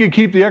 He could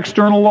keep the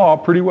external law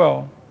pretty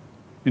well.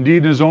 Indeed,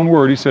 in his own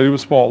word, he said he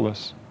was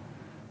faultless.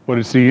 But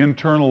it's the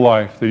internal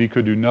life that he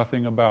could do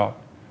nothing about,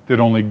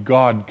 that only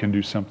God can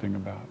do something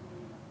about.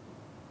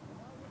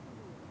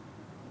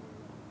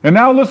 And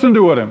now listen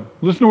to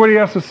what he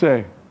has to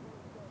say.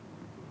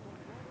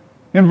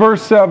 In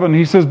verse 7,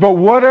 he says, but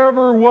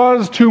whatever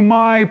was to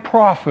my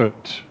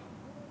profit,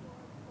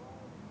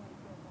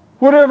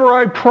 whatever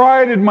I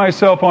prided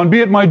myself on, be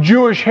it my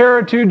Jewish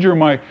heritage or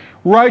my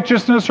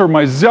righteousness or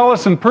my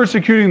zealous in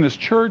persecuting this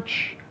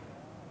church,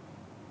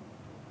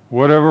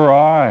 whatever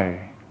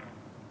I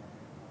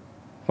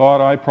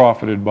thought I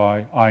profited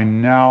by, I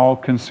now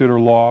consider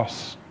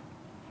loss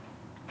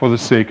for the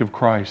sake of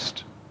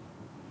Christ.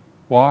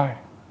 Why?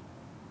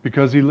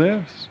 Because he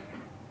lives.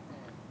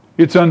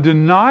 It's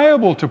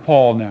undeniable to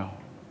Paul now.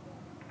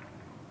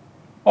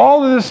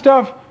 All of this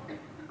stuff,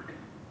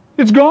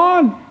 it's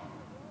gone.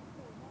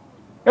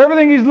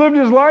 Everything he's lived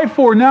his life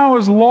for now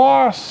is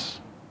loss.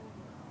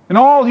 And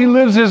all he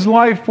lives his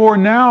life for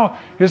now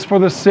is for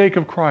the sake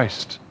of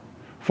Christ.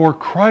 For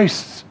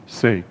Christ's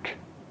sake.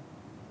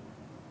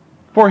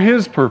 For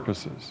his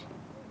purposes.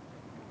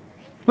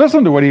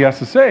 Listen to what he has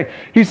to say.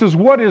 He says,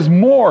 what is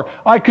more,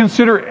 I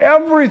consider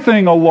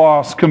everything a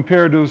loss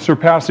compared to the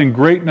surpassing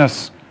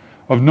greatness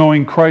of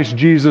knowing Christ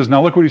Jesus.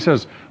 Now look what he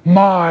says.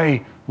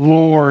 My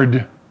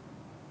Lord.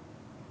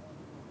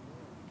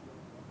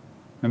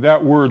 And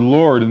that word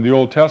Lord in the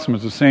Old Testament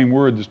is the same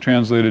word that's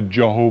translated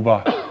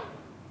Jehovah.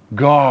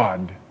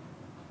 God.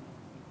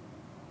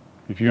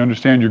 If you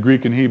understand your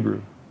Greek and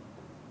Hebrew.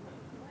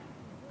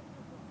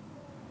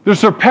 The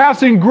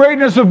surpassing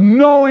greatness of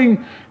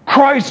knowing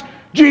Christ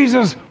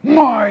Jesus,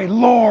 my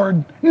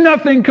Lord.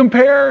 Nothing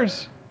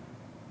compares.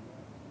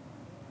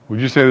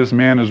 Would you say this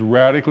man is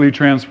radically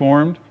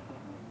transformed?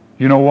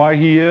 You know why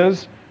he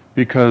is?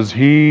 Because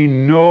he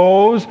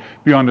knows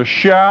beyond a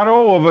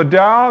shadow of a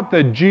doubt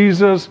that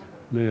Jesus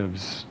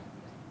lives.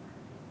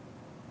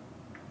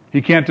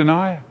 He can't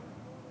deny it.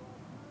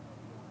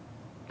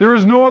 There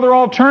is no other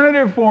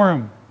alternative for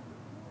him.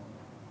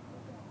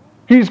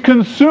 He's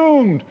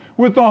consumed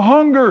with the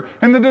hunger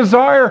and the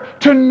desire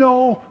to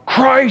know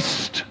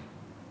Christ,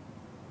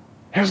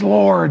 his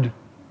Lord.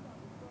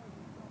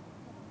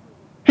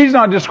 He's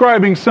not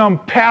describing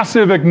some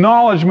passive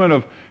acknowledgement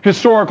of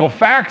historical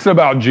facts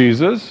about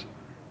Jesus.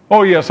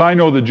 Oh yes, I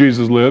know that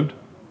Jesus lived.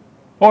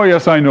 Oh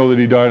yes, I know that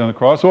he died on the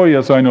cross. Oh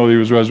yes, I know that he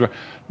was resurrected.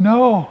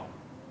 No.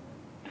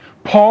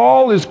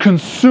 Paul is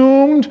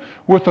consumed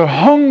with a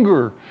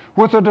hunger,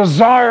 with a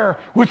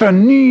desire, with a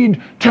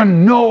need to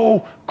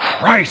know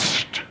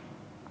Christ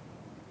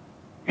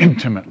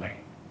intimately.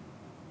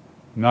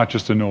 Not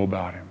just to know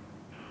about him.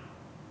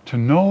 To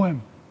know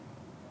him.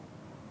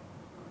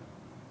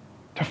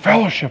 To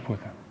fellowship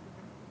with him.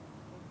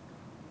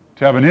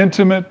 To have an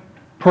intimate,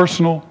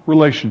 personal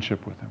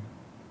relationship with him.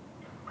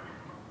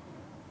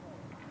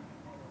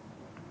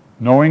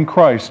 Knowing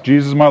Christ,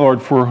 Jesus my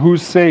Lord, for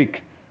whose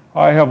sake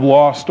I have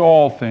lost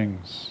all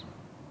things.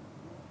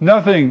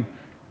 Nothing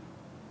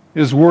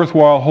is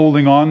worthwhile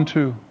holding on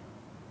to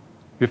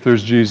if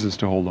there's Jesus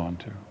to hold on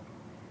to.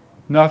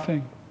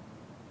 Nothing.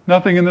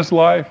 Nothing in this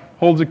life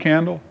holds a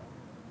candle.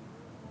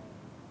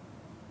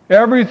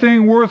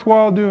 Everything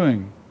worthwhile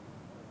doing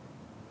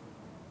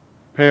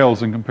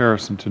pales in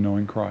comparison to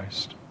knowing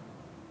Christ.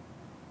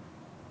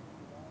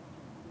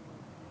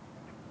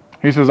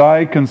 He says,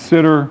 I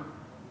consider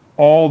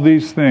all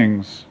these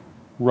things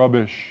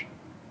rubbish,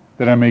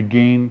 that I may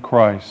gain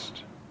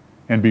Christ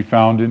and be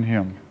found in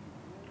him.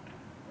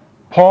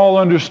 Paul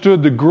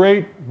understood the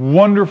great,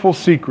 wonderful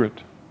secret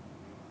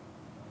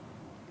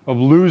of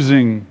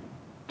losing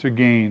to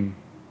gain.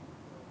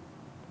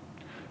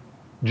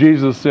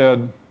 Jesus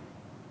said,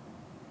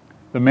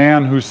 the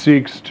man who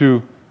seeks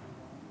to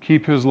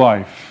keep his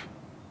life,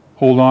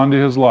 hold on to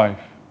his life,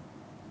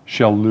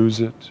 shall lose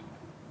it.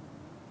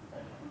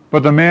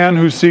 But the man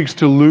who seeks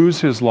to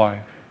lose his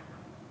life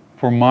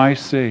for my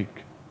sake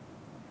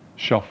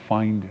shall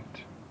find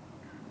it,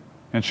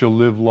 and shall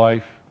live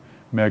life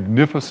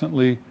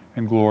magnificently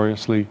and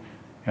gloriously,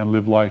 and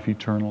live life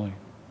eternally.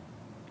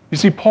 You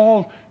see,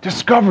 Paul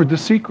discovered the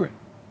secret.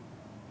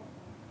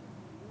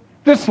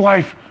 This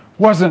life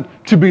wasn't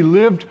to be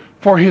lived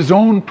for his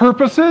own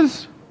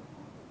purposes.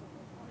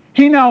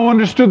 He now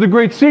understood the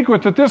great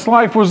secret that this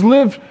life was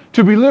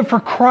to be lived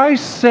for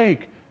Christ's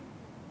sake.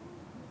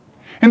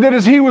 And that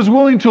as he was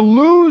willing to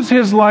lose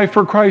his life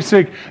for Christ's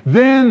sake,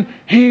 then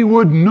he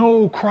would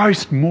know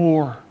Christ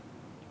more.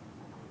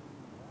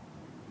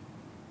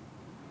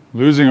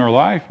 Losing our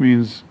life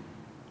means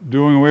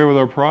doing away with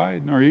our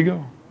pride and our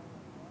ego.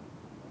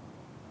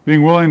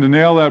 Being willing to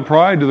nail that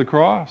pride to the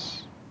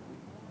cross.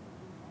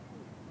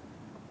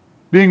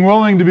 Being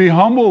willing to be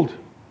humbled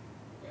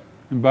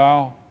and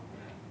bow.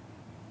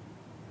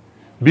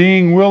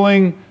 Being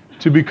willing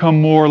to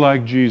become more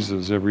like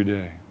Jesus every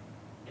day.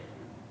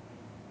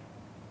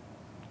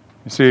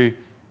 You see,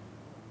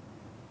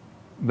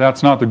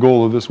 that's not the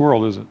goal of this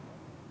world, is it?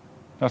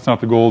 That's not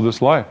the goal of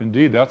this life.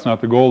 Indeed, that's not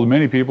the goal of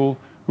many people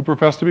who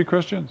profess to be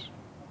Christians.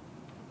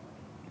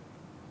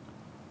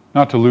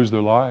 Not to lose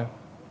their life.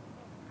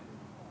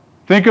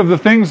 Think of the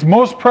things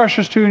most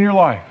precious to you in your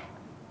life.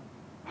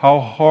 How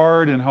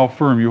hard and how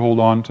firm you hold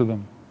on to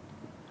them.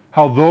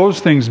 How those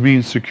things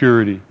mean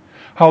security.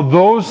 How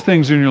those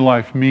things in your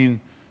life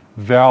mean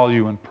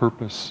value and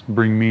purpose,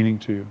 bring meaning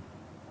to you,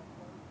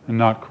 and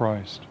not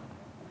Christ.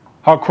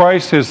 How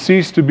Christ has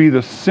ceased to be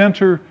the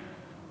center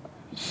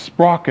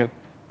sprocket,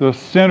 the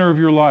center of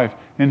your life,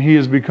 and He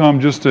has become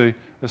just a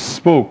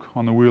spoke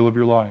on the wheel of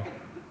your life.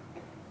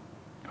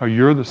 How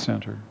you're the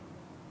center.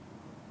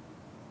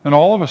 And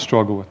all of us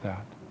struggle with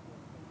that.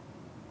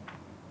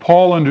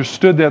 Paul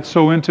understood that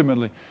so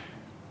intimately.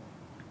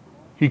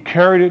 He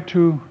carried it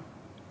to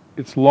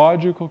its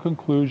logical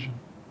conclusion.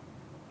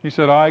 He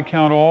said, I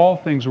count all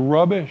things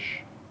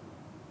rubbish,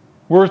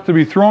 worth to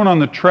be thrown on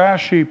the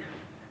trash heap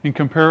in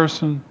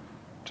comparison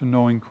to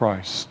knowing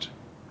Christ.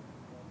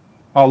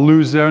 I'll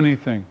lose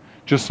anything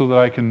just so that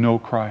I can know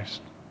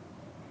Christ.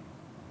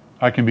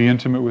 I can be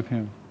intimate with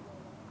Him.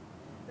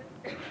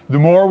 The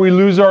more we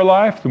lose our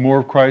life, the more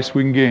of Christ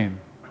we can gain.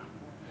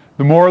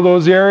 The more of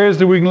those areas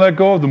that we can let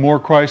go of, the more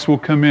Christ will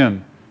come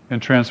in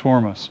and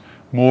transform us.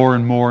 More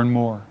and more and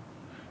more.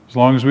 As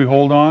long as we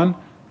hold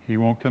on, He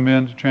won't come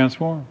in to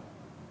transform.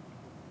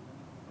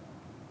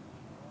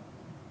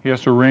 He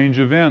has to arrange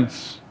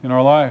events in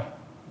our life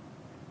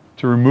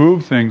to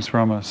remove things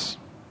from us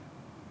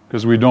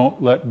because we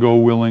don't let go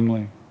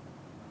willingly,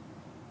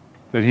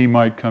 that He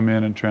might come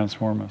in and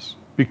transform us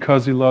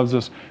because He loves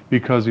us,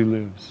 because He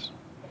lives.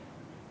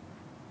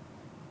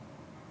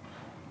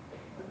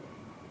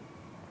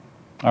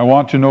 I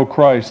want to know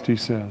Christ, he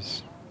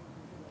says.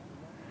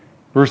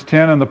 Verse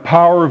 10, and the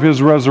power of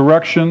His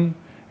resurrection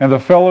and the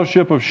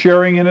fellowship of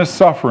sharing in His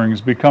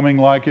sufferings, becoming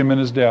like Him in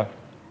His death.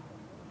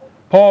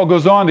 Paul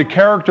goes on to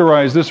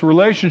characterize this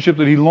relationship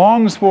that he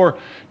longs for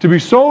to be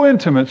so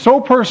intimate, so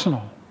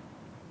personal.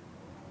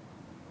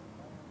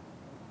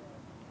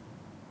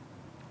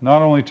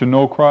 Not only to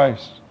know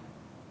Christ,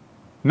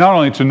 not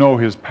only to know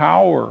His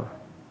power,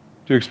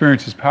 to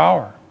experience His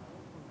power,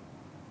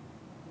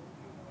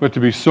 but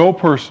to be so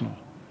personal,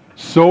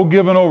 so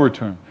given over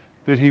to Him,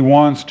 that he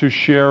wants to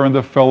share in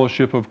the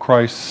fellowship of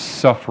Christ's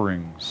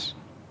sufferings.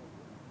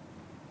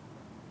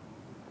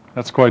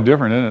 That's quite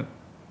different, isn't it,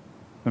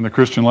 than the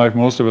Christian life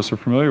most of us are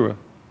familiar with.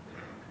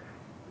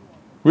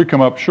 We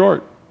come up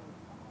short.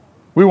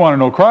 We want to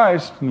know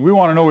Christ, and we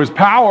want to know His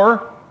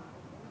power.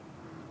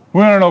 We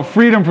want to know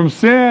freedom from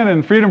sin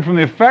and freedom from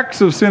the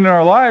effects of sin in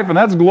our life, and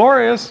that's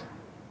glorious.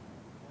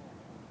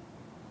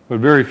 But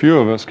very few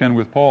of us can,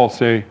 with Paul,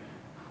 say,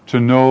 to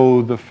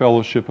know the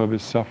fellowship of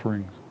His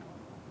sufferings.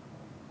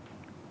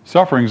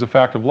 Suffering is a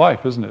fact of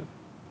life, isn't it?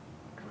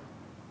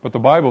 But the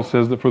Bible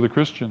says that for the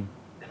Christian,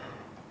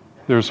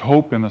 there's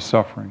hope in the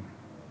suffering.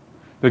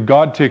 That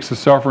God takes the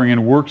suffering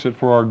and works it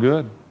for our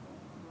good.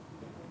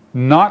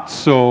 Not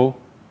so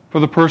for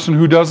the person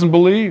who doesn't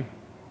believe.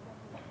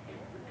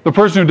 The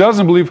person who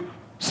doesn't believe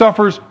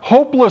suffers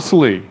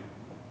hopelessly.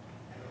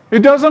 It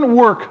doesn't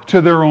work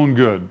to their own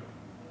good.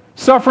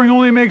 Suffering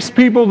only makes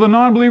people, the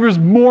non-believers,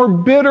 more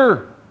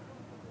bitter,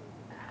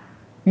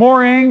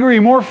 more angry,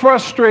 more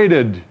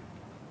frustrated,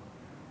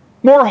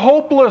 more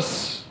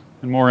hopeless,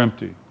 and more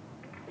empty.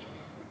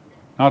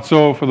 Not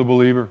so for the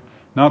believer.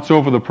 Not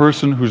so for the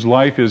person whose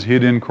life is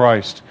hid in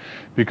Christ,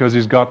 because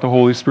he's got the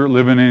Holy Spirit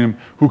living in him,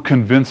 who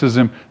convinces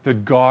him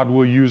that God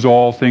will use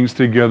all things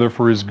together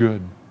for his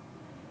good,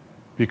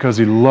 because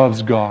he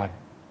loves God,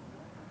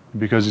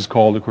 because he's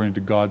called according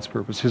to God's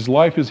purpose. His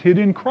life is hid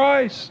in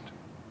Christ,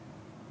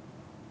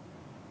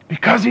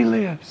 because he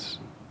lives.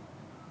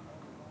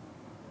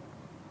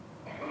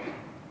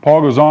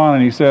 Paul goes on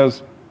and he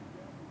says,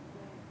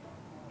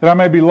 that I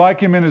may be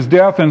like Him in His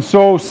death, and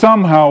so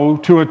somehow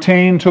to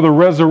attain to the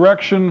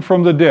resurrection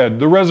from the dead.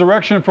 The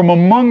resurrection from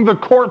among the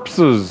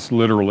corpses,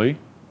 literally.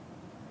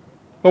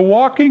 The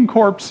walking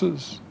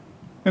corpses.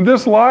 In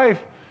this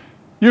life,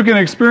 you can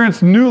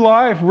experience new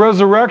life,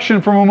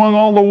 resurrection from among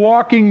all the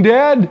walking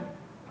dead,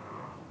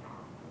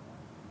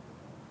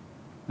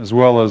 as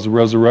well as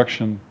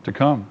resurrection to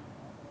come.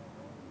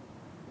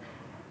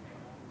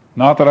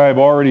 Not that I have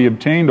already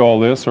obtained all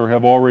this or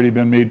have already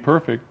been made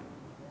perfect,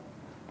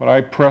 but I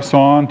press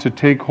on to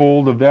take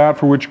hold of that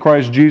for which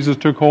Christ Jesus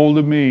took hold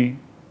of me.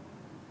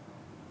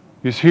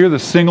 You hear the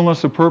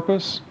singleness of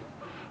purpose?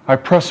 I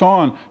press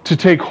on to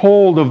take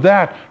hold of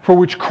that for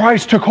which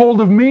Christ took hold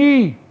of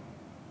me.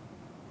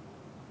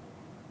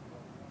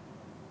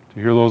 to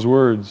hear those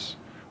words.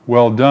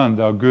 Well done,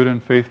 thou good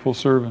and faithful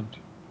servant.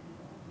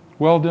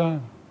 Well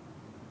done.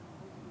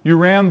 You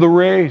ran the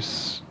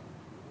race.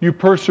 You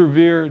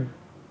persevered.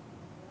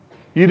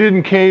 You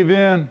didn't cave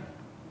in.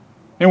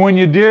 And when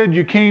you did,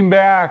 you came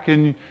back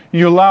and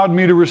you allowed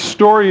me to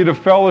restore you to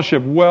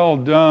fellowship. Well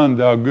done,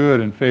 thou good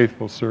and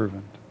faithful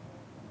servant.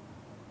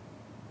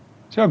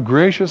 See how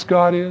gracious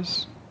God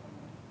is?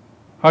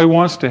 How He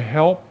wants to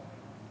help,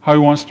 how He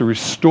wants to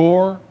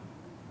restore,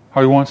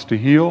 how He wants to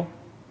heal.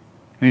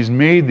 And He's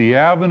made the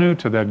avenue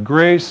to that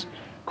grace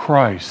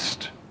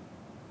Christ.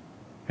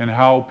 And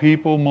how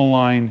people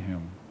malign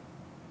Him.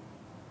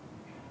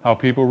 How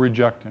people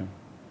reject Him.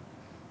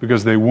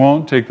 Because they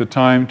won't take the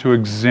time to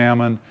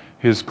examine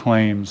His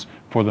claims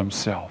for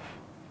themselves.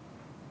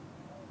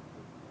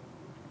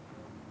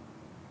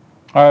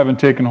 I haven't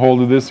taken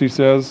hold of this, he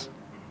says.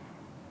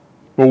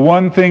 But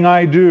one thing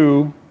I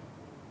do,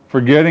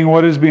 forgetting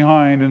what is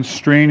behind and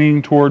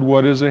straining toward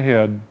what is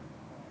ahead,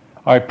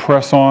 I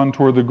press on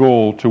toward the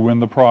goal to win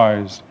the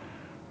prize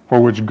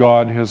for which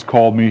God has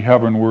called me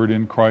heavenward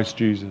in Christ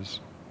Jesus.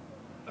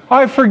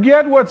 I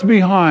forget what's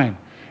behind.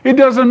 It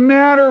doesn't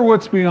matter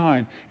what's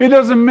behind. It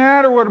doesn't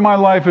matter what my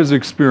life has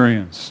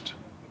experienced.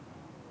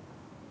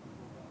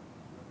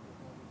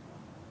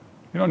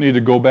 You don't need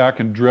to go back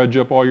and dredge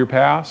up all your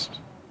past.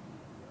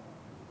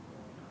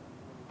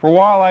 For a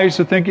while I used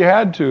to think you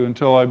had to,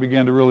 until I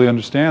began to really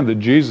understand that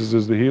Jesus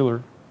is the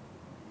healer.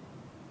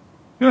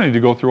 You don't need to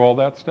go through all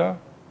that stuff.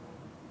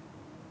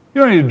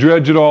 You don't need to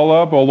dredge it all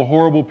up, all the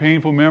horrible,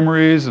 painful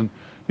memories, and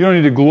you don't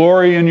need to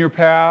glory in your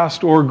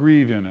past or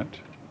grieve in it.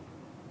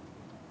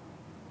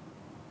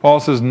 Paul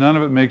says none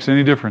of it makes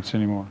any difference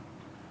anymore.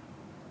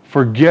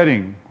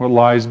 Forgetting what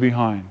lies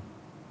behind.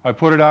 I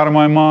put it out of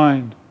my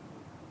mind.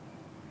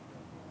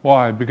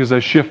 Why? Because I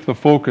shift the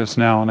focus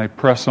now and I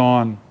press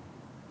on.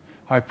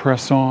 I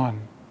press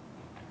on.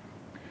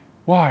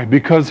 Why?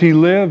 Because He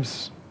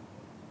lives.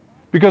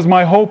 Because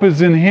my hope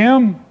is in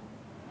Him.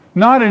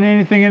 Not in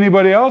anything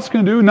anybody else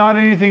can do. Not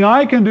anything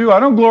I can do.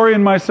 I don't glory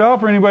in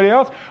myself or anybody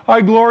else.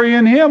 I glory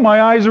in Him.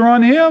 My eyes are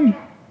on Him.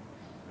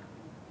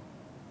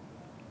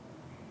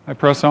 I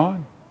press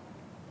on.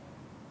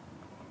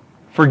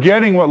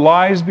 Forgetting what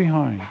lies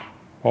behind,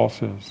 Paul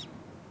says.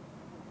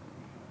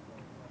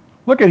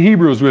 Look at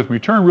Hebrews with me.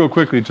 Turn real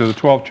quickly to the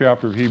 12th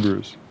chapter of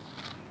Hebrews.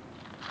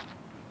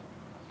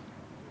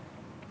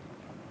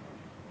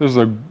 This is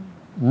a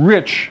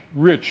rich,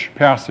 rich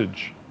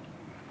passage.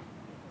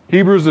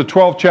 Hebrews, the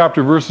 12th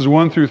chapter, verses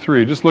 1 through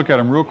 3. Just look at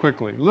them real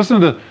quickly. Listen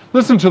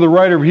to the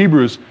writer of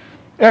Hebrews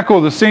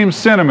echo the same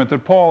sentiment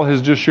that Paul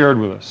has just shared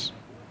with us.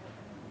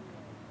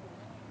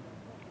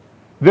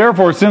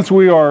 Therefore, since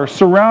we are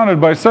surrounded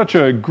by such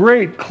a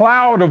great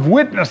cloud of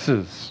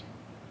witnesses,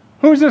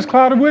 who's this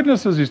cloud of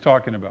witnesses he's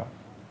talking about?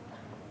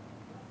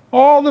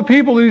 All the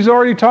people he's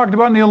already talked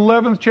about in the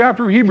 11th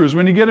chapter of Hebrews.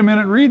 When you get a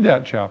minute, read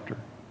that chapter.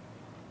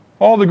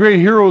 All the great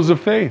heroes of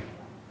faith.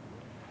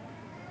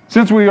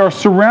 Since we are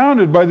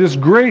surrounded by this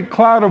great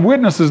cloud of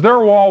witnesses,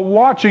 they're all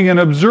watching and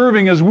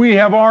observing as we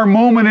have our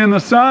moment in the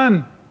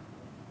sun,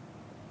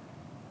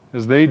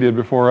 as they did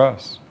before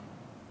us,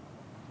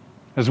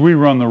 as we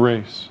run the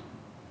race.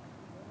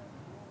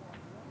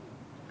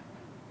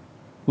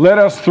 Let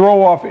us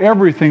throw off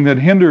everything that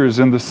hinders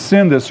and the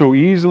sin that so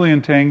easily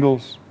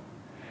entangles,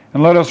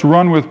 and let us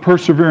run with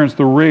perseverance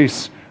the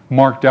race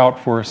marked out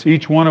for us.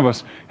 Each one of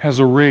us has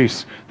a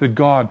race that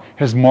God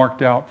has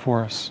marked out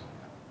for us.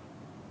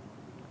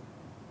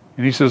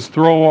 And he says,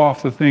 throw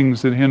off the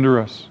things that hinder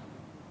us.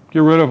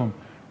 Get rid of them.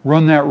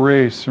 Run that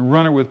race and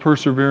run it with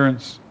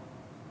perseverance.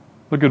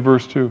 Look at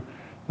verse 2.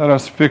 Let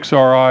us fix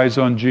our eyes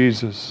on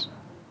Jesus.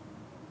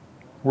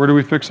 Where do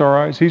we fix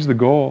our eyes? He's the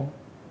goal.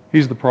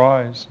 He's the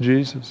prize,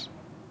 Jesus.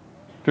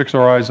 Fix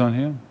our eyes on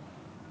Him.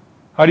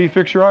 How do you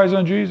fix your eyes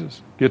on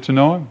Jesus? Get to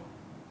know Him.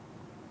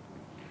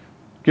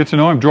 Get to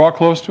know Him. Draw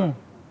close to Him.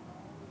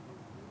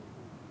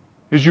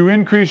 As you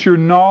increase your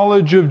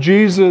knowledge of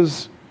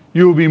Jesus,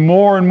 you will be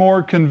more and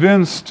more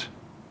convinced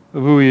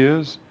of who He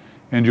is,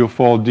 and you'll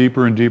fall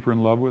deeper and deeper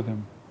in love with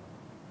Him.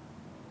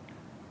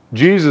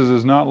 Jesus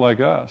is not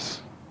like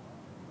us,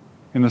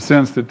 in the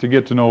sense that to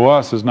get to know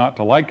us is not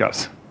to like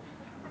us.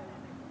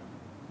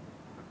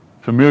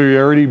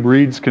 Familiarity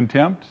breeds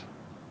contempt.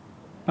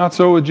 Not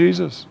so with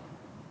Jesus.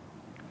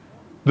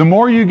 The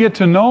more you get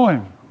to know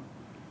Him,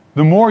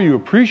 the more you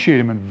appreciate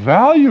Him and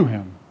value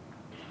Him.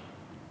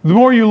 The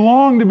more you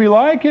long to be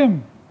like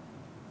Him.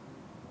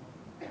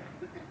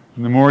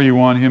 And the more you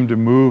want Him to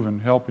move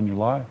and help in your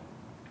life.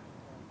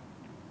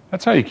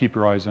 That's how you keep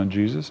your eyes on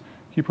Jesus.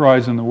 Keep your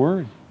eyes on the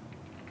Word.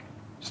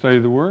 Study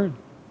the Word.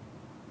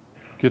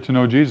 Get to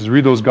know Jesus.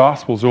 Read those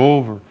Gospels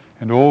over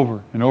and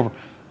over and over.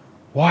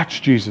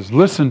 Watch Jesus.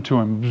 Listen to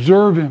Him.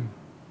 Observe Him.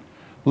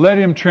 Let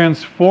Him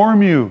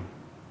transform you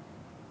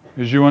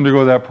as you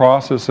undergo that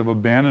process of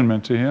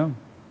abandonment to Him.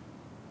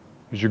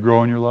 As you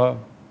grow in your love.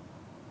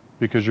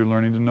 Because you're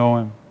learning to know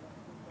Him.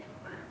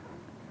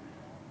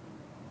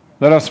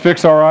 Let us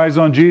fix our eyes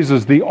on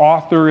Jesus, the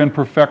author and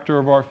perfecter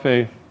of our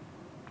faith.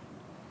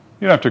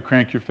 You don't have to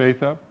crank your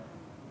faith up.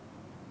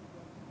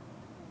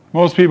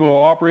 Most people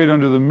operate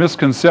under the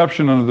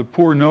misconception, under the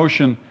poor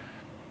notion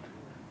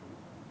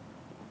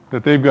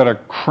that they've got to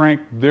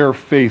crank their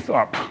faith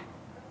up.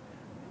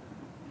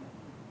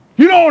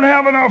 You don't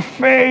have enough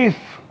faith.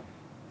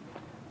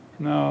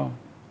 No.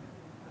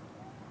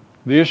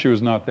 The issue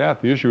is not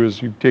that. The issue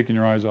is you've taken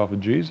your eyes off of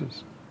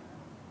Jesus.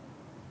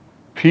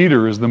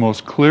 Peter is the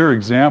most clear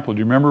example. Do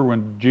you remember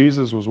when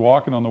Jesus was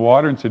walking on the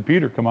water and said,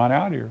 Peter, come on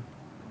out here?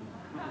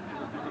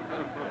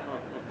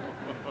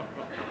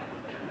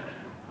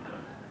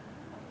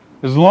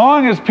 As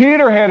long as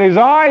Peter had his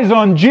eyes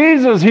on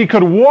Jesus, he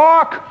could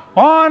walk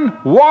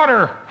on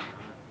water.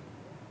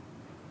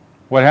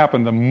 What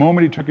happened the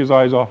moment he took his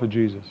eyes off of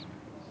Jesus?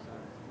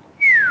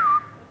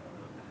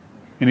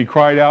 And he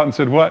cried out and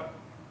said, what?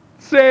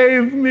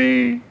 Save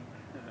me.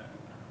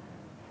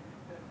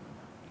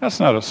 That's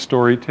not a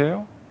story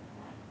tale.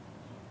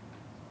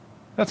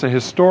 That's a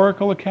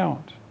historical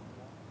account.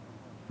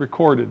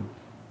 Recorded.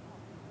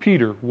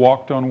 Peter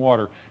walked on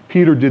water.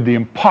 Peter did the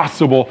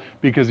impossible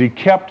because he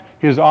kept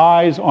his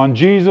eyes on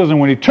Jesus, and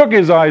when he took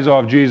his eyes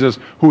off Jesus,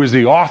 who is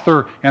the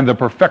author and the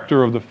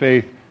perfecter of the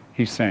faith,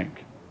 he sank.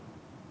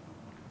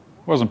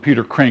 It wasn't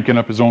Peter cranking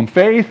up his own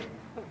faith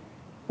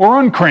or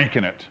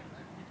uncranking it.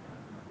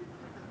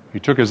 He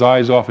took his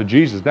eyes off of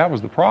Jesus. That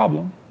was the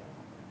problem.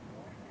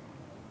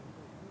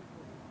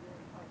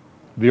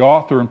 The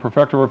author and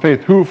perfecter of our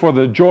faith, who for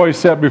the joy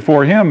set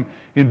before him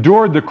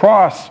endured the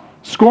cross,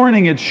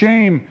 scorning its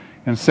shame,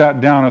 and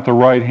sat down at the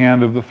right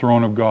hand of the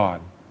throne of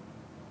God,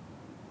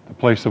 the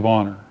place of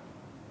honor.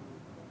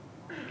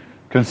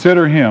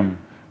 Consider him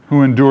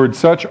who endured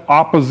such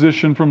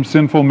opposition from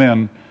sinful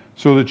men,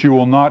 so that you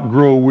will not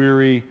grow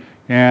weary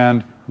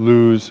and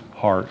lose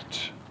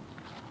heart.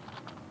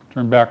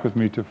 Turn back with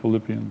me to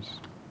Philippians.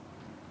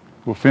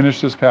 We'll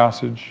finish this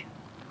passage.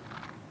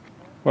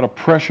 What a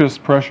precious,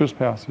 precious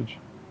passage.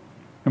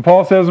 And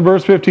Paul says in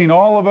verse 15,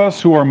 all of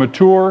us who are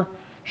mature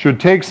should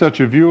take such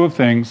a view of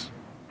things.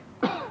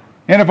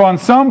 And if on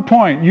some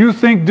point you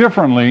think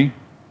differently,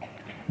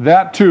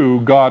 that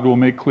too God will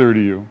make clear to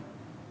you.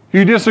 If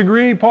you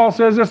disagree, Paul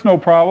says, that's no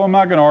problem. I'm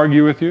not going to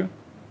argue with you.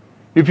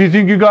 If you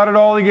think you got it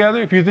all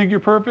together, if you think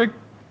you're perfect,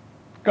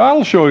 God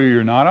will show you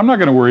you're not. I'm not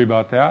going to worry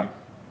about that.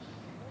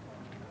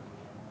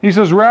 He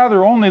says,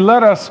 rather, only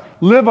let us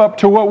live up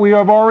to what we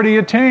have already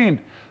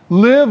attained.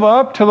 Live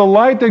up to the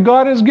light that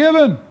God has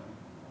given.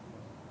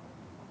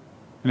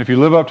 And if you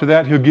live up to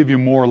that, He'll give you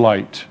more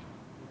light.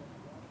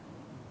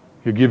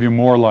 He'll give you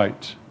more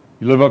light.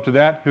 You live up to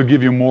that, He'll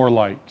give you more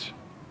light.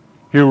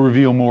 He'll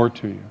reveal more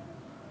to you.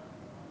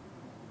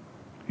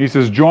 He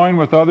says, join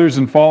with others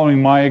in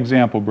following my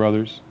example,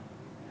 brothers,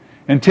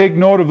 and take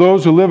note of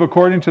those who live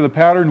according to the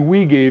pattern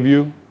we gave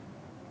you.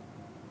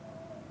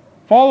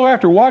 Follow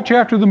after, watch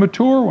after the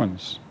mature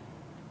ones.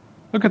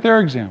 Look at their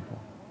example.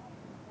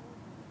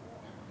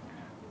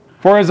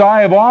 For as I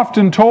have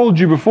often told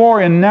you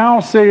before, and now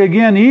say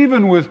again,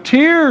 even with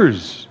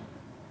tears,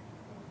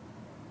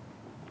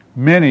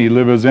 many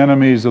live as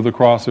enemies of the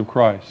cross of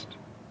Christ.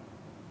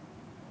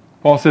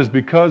 Paul says,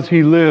 because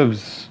He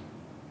lives,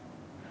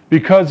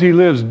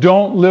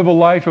 don't live a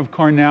life of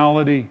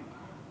carnality.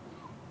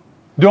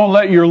 Don't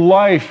let your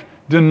life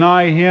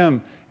deny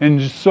Him, and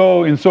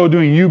so in so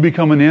doing you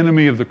become an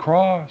enemy of the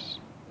cross.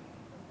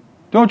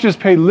 Don't just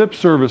pay lip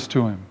service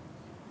to Him,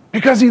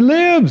 because He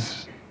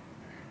lives.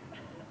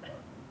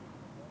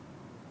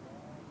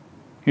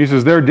 He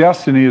says their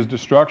destiny is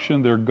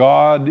destruction, their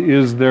God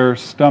is their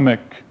stomach.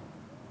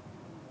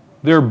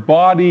 They're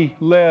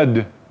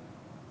body-led.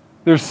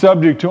 They're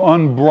subject to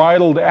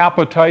unbridled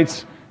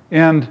appetites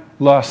and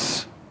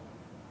lusts.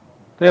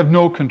 They have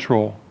no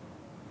control.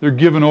 They're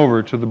given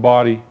over to the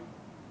body,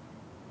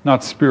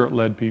 not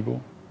spirit-led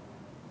people.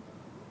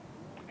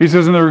 He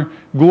says, and their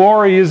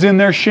glory is in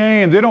their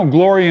shame. They don't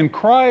glory in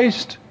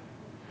Christ.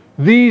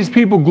 These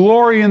people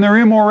glory in their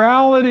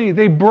immorality.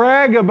 They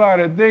brag about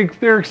it.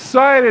 They're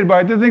excited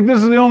by it. They think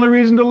this is the only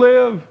reason to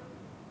live.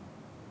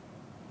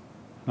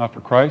 Not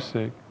for Christ's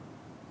sake.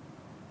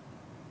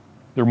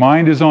 Their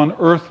mind is on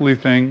earthly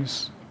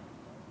things.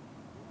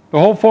 The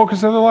whole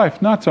focus of their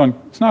life,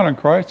 it's not on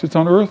Christ, it's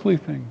on earthly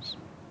things.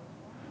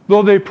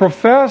 Though they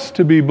profess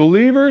to be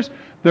believers,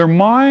 their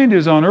mind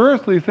is on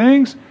earthly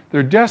things.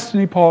 Their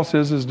destiny, Paul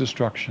says, is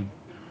destruction.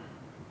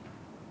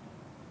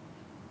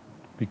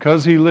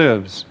 Because He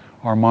lives,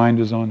 our mind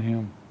is on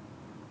Him.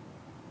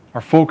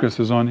 Our focus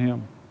is on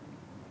Him.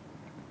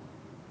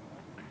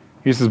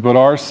 He says, but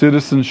our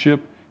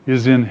citizenship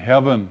is in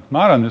heaven,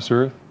 not on this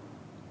earth.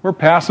 We're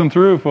passing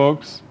through,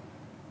 folks.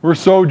 We're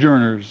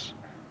sojourners.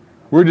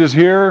 We're just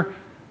here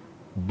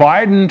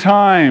biding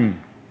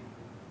time,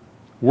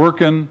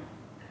 working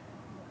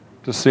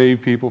to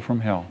save people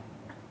from hell.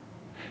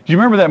 Do you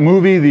remember that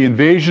movie, The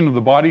Invasion of the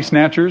Body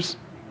Snatchers?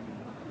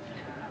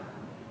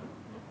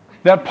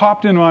 That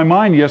popped into my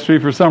mind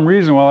yesterday for some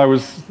reason while I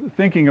was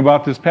thinking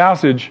about this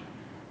passage,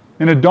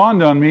 and it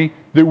dawned on me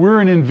that we're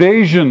an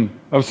invasion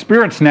of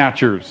spirit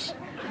snatchers.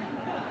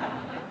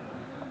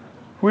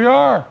 We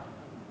are.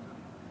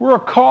 We're a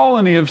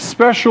colony of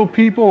special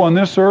people on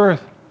this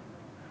earth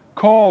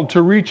called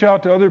to reach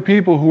out to other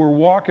people who are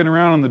walking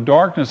around in the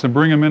darkness and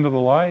bring them into the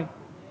light.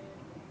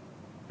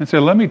 And say,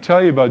 let me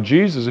tell you about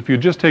Jesus if you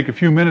just take a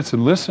few minutes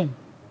and listen.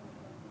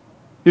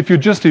 If you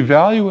just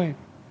evaluate.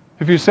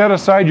 If you set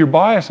aside your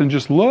bias and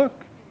just look.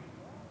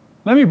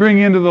 Let me bring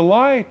you into the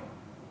light.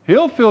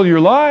 He'll fill your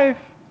life.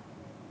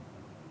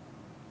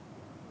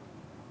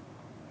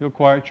 He'll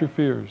quiet your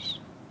fears.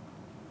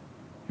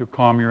 He'll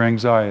calm your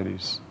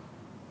anxieties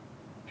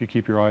if you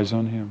keep your eyes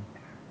on Him.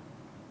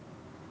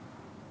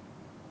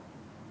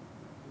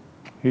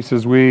 He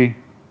says we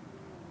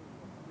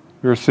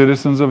are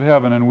citizens of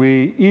heaven and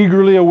we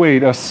eagerly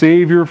await a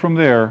Savior from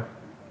there,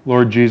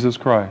 Lord Jesus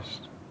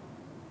Christ,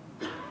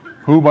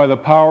 who by the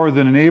power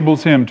that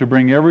enables Him to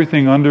bring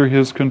everything under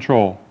His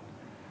control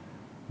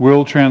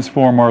will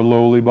transform our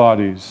lowly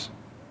bodies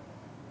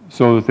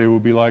so that they will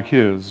be like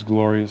His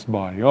glorious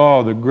body.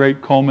 Oh, the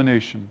great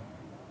culmination.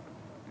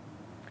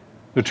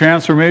 The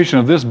transformation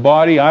of this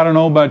body, I don't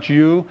know about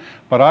you,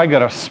 but I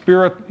got a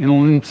spirit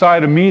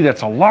inside of me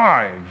that's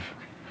alive,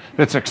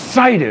 that's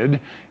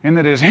excited, and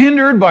that is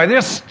hindered by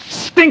this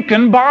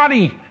stinking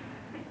body.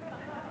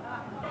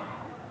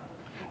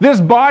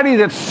 This body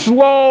that's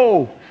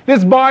slow.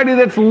 This body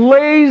that's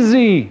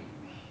lazy.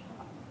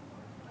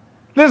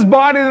 This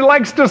body that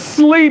likes to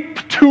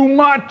sleep too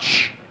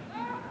much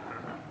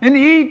and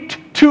eat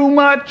too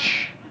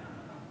much.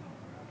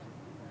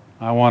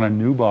 I want a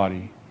new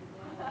body.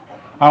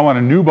 I want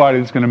a new body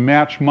that's going to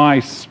match my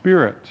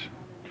spirit,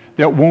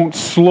 that won't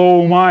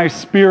slow my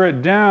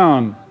spirit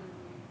down.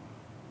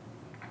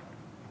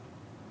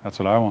 That's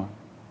what I want.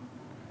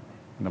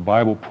 And the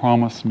Bible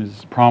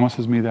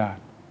promises me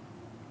that.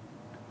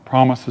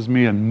 Promises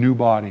me a new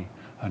body,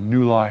 a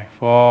new life.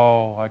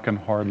 Oh, I can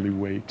hardly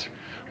wait.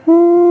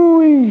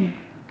 Woo-wee.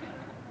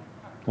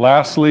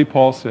 Lastly,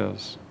 Paul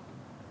says,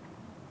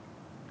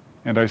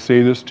 and I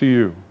say this to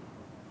you,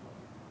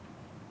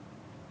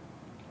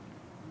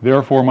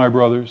 therefore, my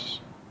brothers,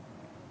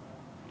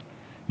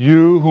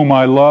 you whom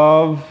I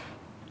love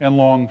and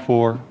long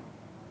for,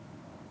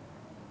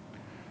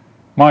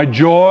 my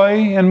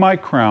joy and my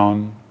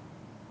crown,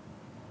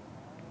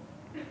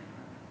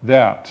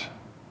 that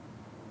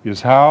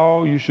is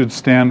how you should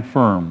stand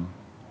firm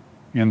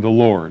in the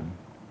Lord,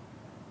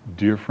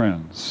 dear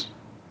friends.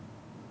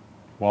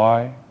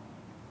 Why?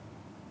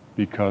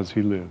 Because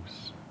He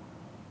lives.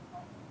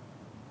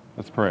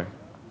 Let's pray.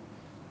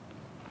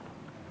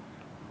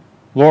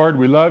 Lord,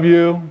 we love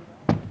You.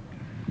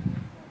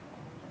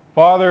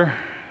 Father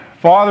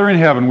in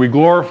heaven, we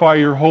glorify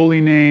Your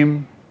holy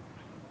name,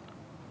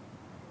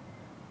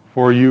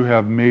 for You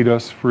have made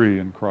us free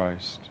in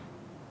Christ.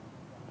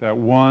 That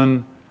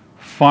one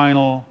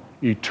final,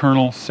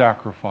 eternal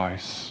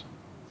sacrifice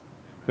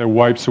that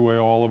wipes away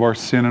all of our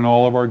sin and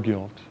all of our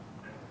guilt.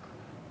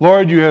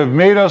 Lord, You have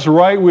made us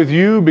right with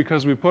You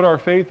because we put our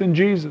faith in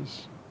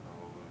Jesus.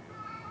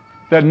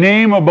 That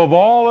name above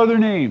all other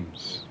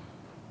names.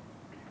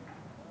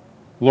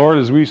 Lord,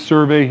 as we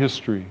survey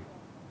history,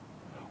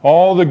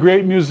 all the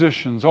great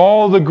musicians,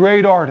 all the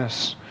great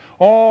artists,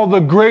 all the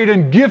great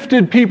and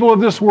gifted people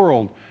of this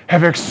world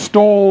have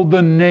extolled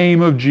the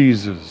name of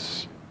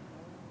Jesus.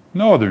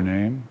 No other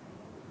name.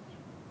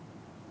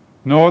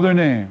 No other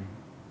name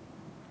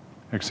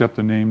except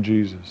the name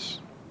Jesus.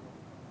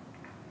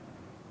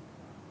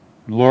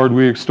 Lord,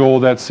 we extol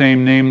that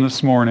same name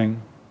this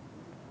morning.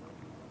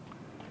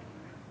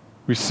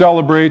 We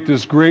celebrate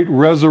this great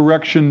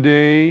resurrection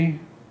day.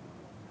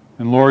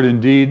 And Lord,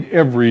 indeed,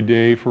 every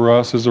day for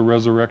us is a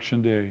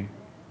resurrection day.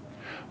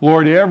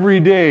 Lord, every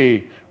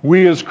day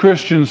we as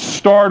Christians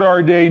start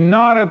our day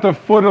not at the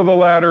foot of the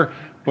ladder,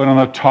 but on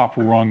the top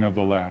rung of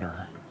the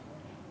ladder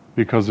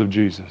because of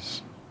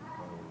Jesus.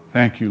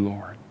 Thank You,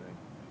 Lord.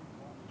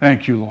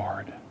 Thank You,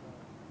 Lord.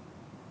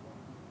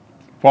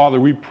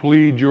 Father, we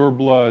plead Your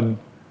blood,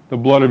 the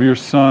blood of Your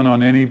Son,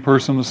 on any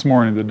person this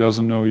morning that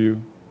doesn't know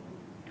You.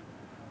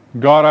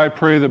 God, I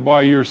pray that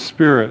by Your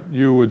Spirit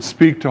You would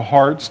speak to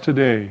hearts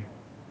today.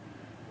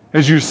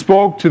 As You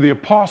spoke to the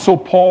Apostle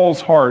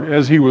Paul's heart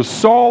as he was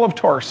Saul of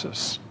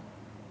Tarsus,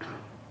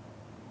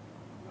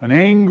 an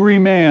angry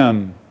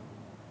man,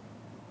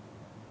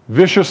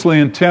 viciously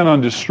intent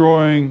on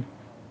destroying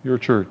Your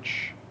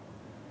church.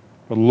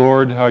 But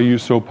Lord, how You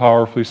so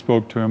powerfully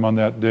spoke to him on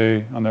that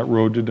day, on that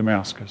road to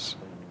Damascus.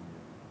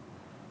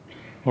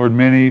 Lord,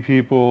 many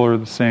people are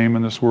the same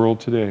in this world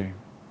today.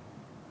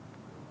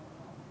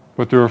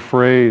 But they're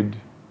afraid.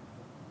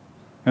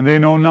 And they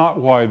know not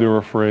why they're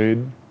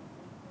afraid.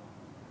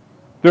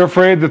 They're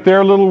afraid that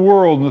their little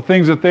world and the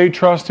things that they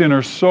trust in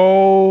are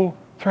so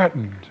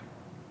threatened.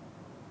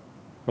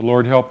 But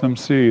Lord, help them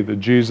see that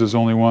Jesus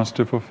only wants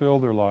to fulfill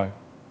their life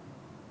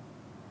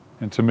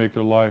and to make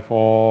their life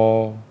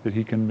all that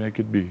He can make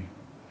it be.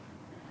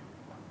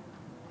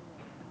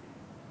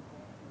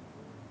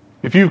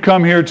 If you've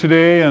come here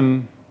today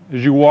and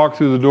as you walk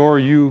through the door,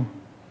 you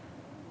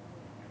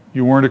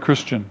weren't a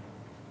Christian.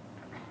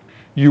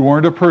 You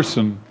weren't a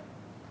person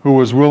who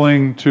was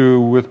willing to,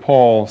 with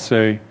Paul,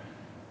 say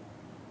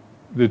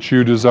that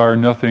you desire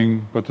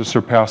nothing but the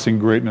surpassing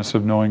greatness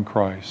of knowing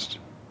Christ.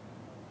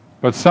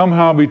 But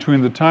somehow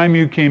between the time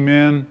you came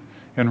in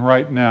and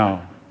right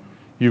now,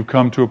 you've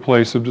come to a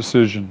place of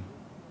decision.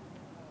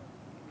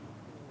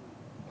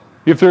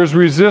 If there's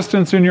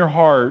resistance in your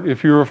heart,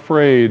 if you're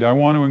afraid, I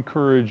want to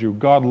encourage you.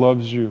 God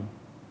loves you.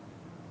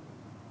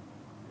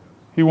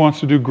 He wants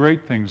to do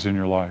great things in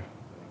your life.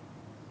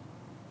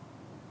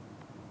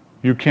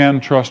 You can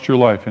trust your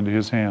life into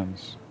His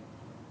hands.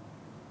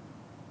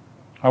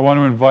 I want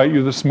to invite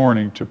you this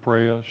morning to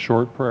pray a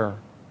short prayer.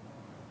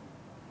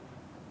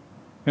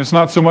 It's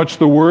not so much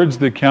the words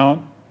that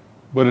count,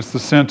 but it's the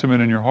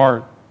sentiment in your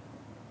heart.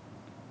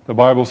 The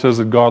Bible says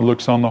that God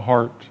looks on the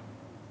heart,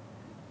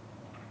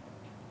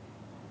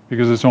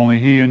 because it's only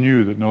He and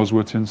you that knows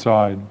what's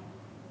inside.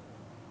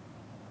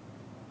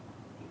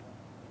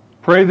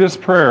 Pray this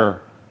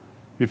prayer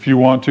if you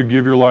want to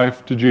give your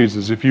life to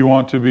Jesus, if you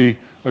want to be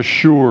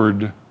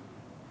assured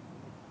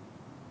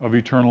of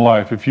eternal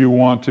life, if you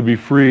want to be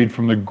freed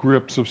from the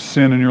grips of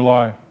sin in your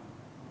life,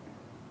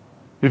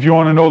 if you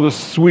want to know the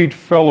sweet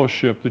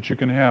fellowship that you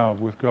can have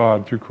with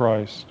God through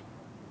Christ,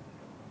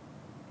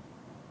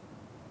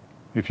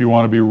 if you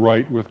want to be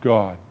right with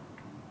God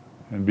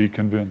and be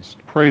convinced,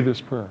 pray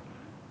this prayer.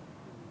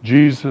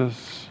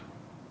 Jesus,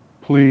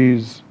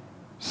 please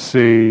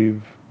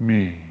save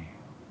me.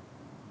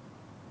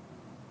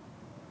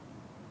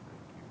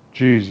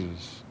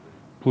 Jesus,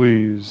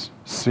 please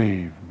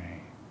save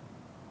me.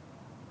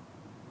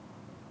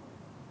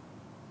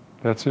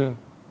 That's it.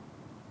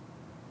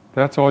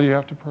 That's all you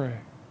have to pray.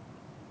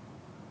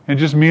 And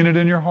just mean it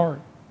in your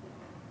heart.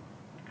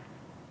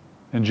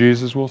 And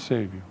Jesus will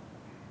save you.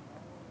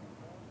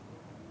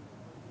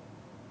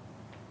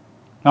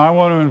 Now I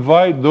want to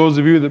invite those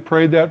of you that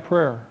prayed that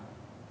prayer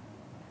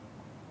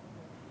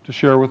to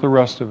share with the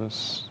rest of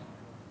us.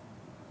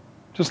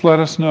 Just let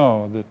us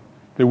know that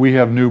we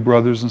have new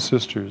brothers and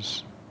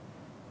sisters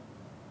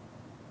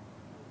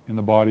in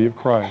the body of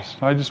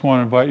Christ. I just want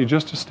to invite you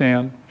just to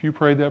stand. If you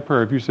prayed that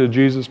prayer, if you said,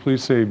 Jesus,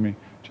 please save me,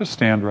 just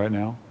stand right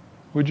now.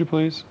 Would you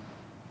please?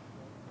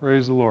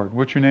 Praise the Lord.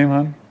 What's your name,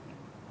 hon?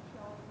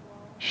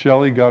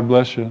 Shelley, God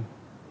bless you.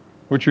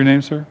 What's your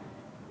name, sir?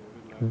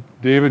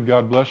 David,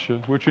 God bless you.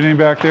 What's your name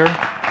back there?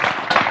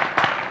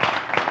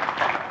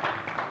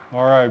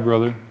 All right,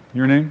 brother.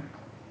 Your name?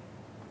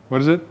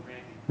 What is it?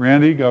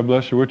 Randy, God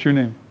bless you. What's your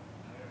name?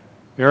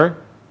 Eric?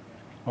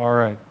 All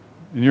right.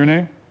 And your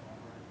name?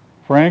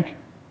 Frank?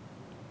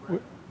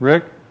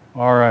 Rick?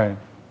 All right.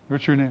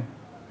 What's your name?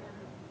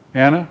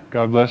 Anna?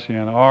 God bless you,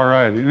 Anna. All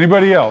right.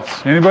 Anybody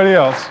else? Anybody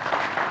else?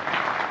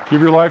 Give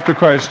your life to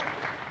Christ.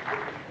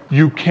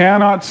 You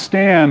cannot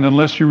stand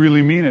unless you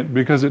really mean it,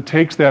 because it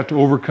takes that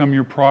to overcome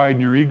your pride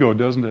and your ego,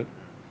 doesn't it?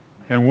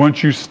 And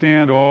once you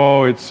stand,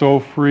 oh, it's so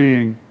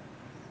freeing.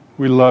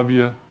 We love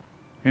you.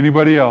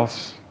 Anybody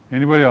else?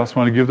 Anybody else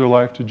want to give their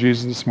life to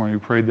Jesus this morning who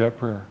prayed that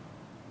prayer?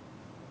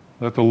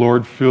 Let the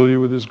Lord fill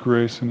you with His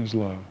grace and His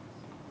love.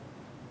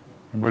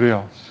 Anybody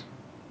else?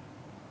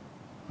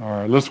 All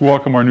right, let's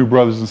welcome our new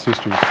brothers and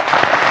sisters.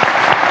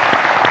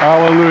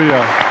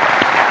 Hallelujah.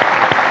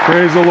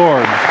 Praise the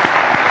Lord.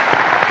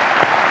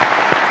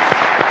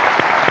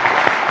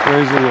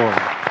 Praise the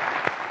Lord.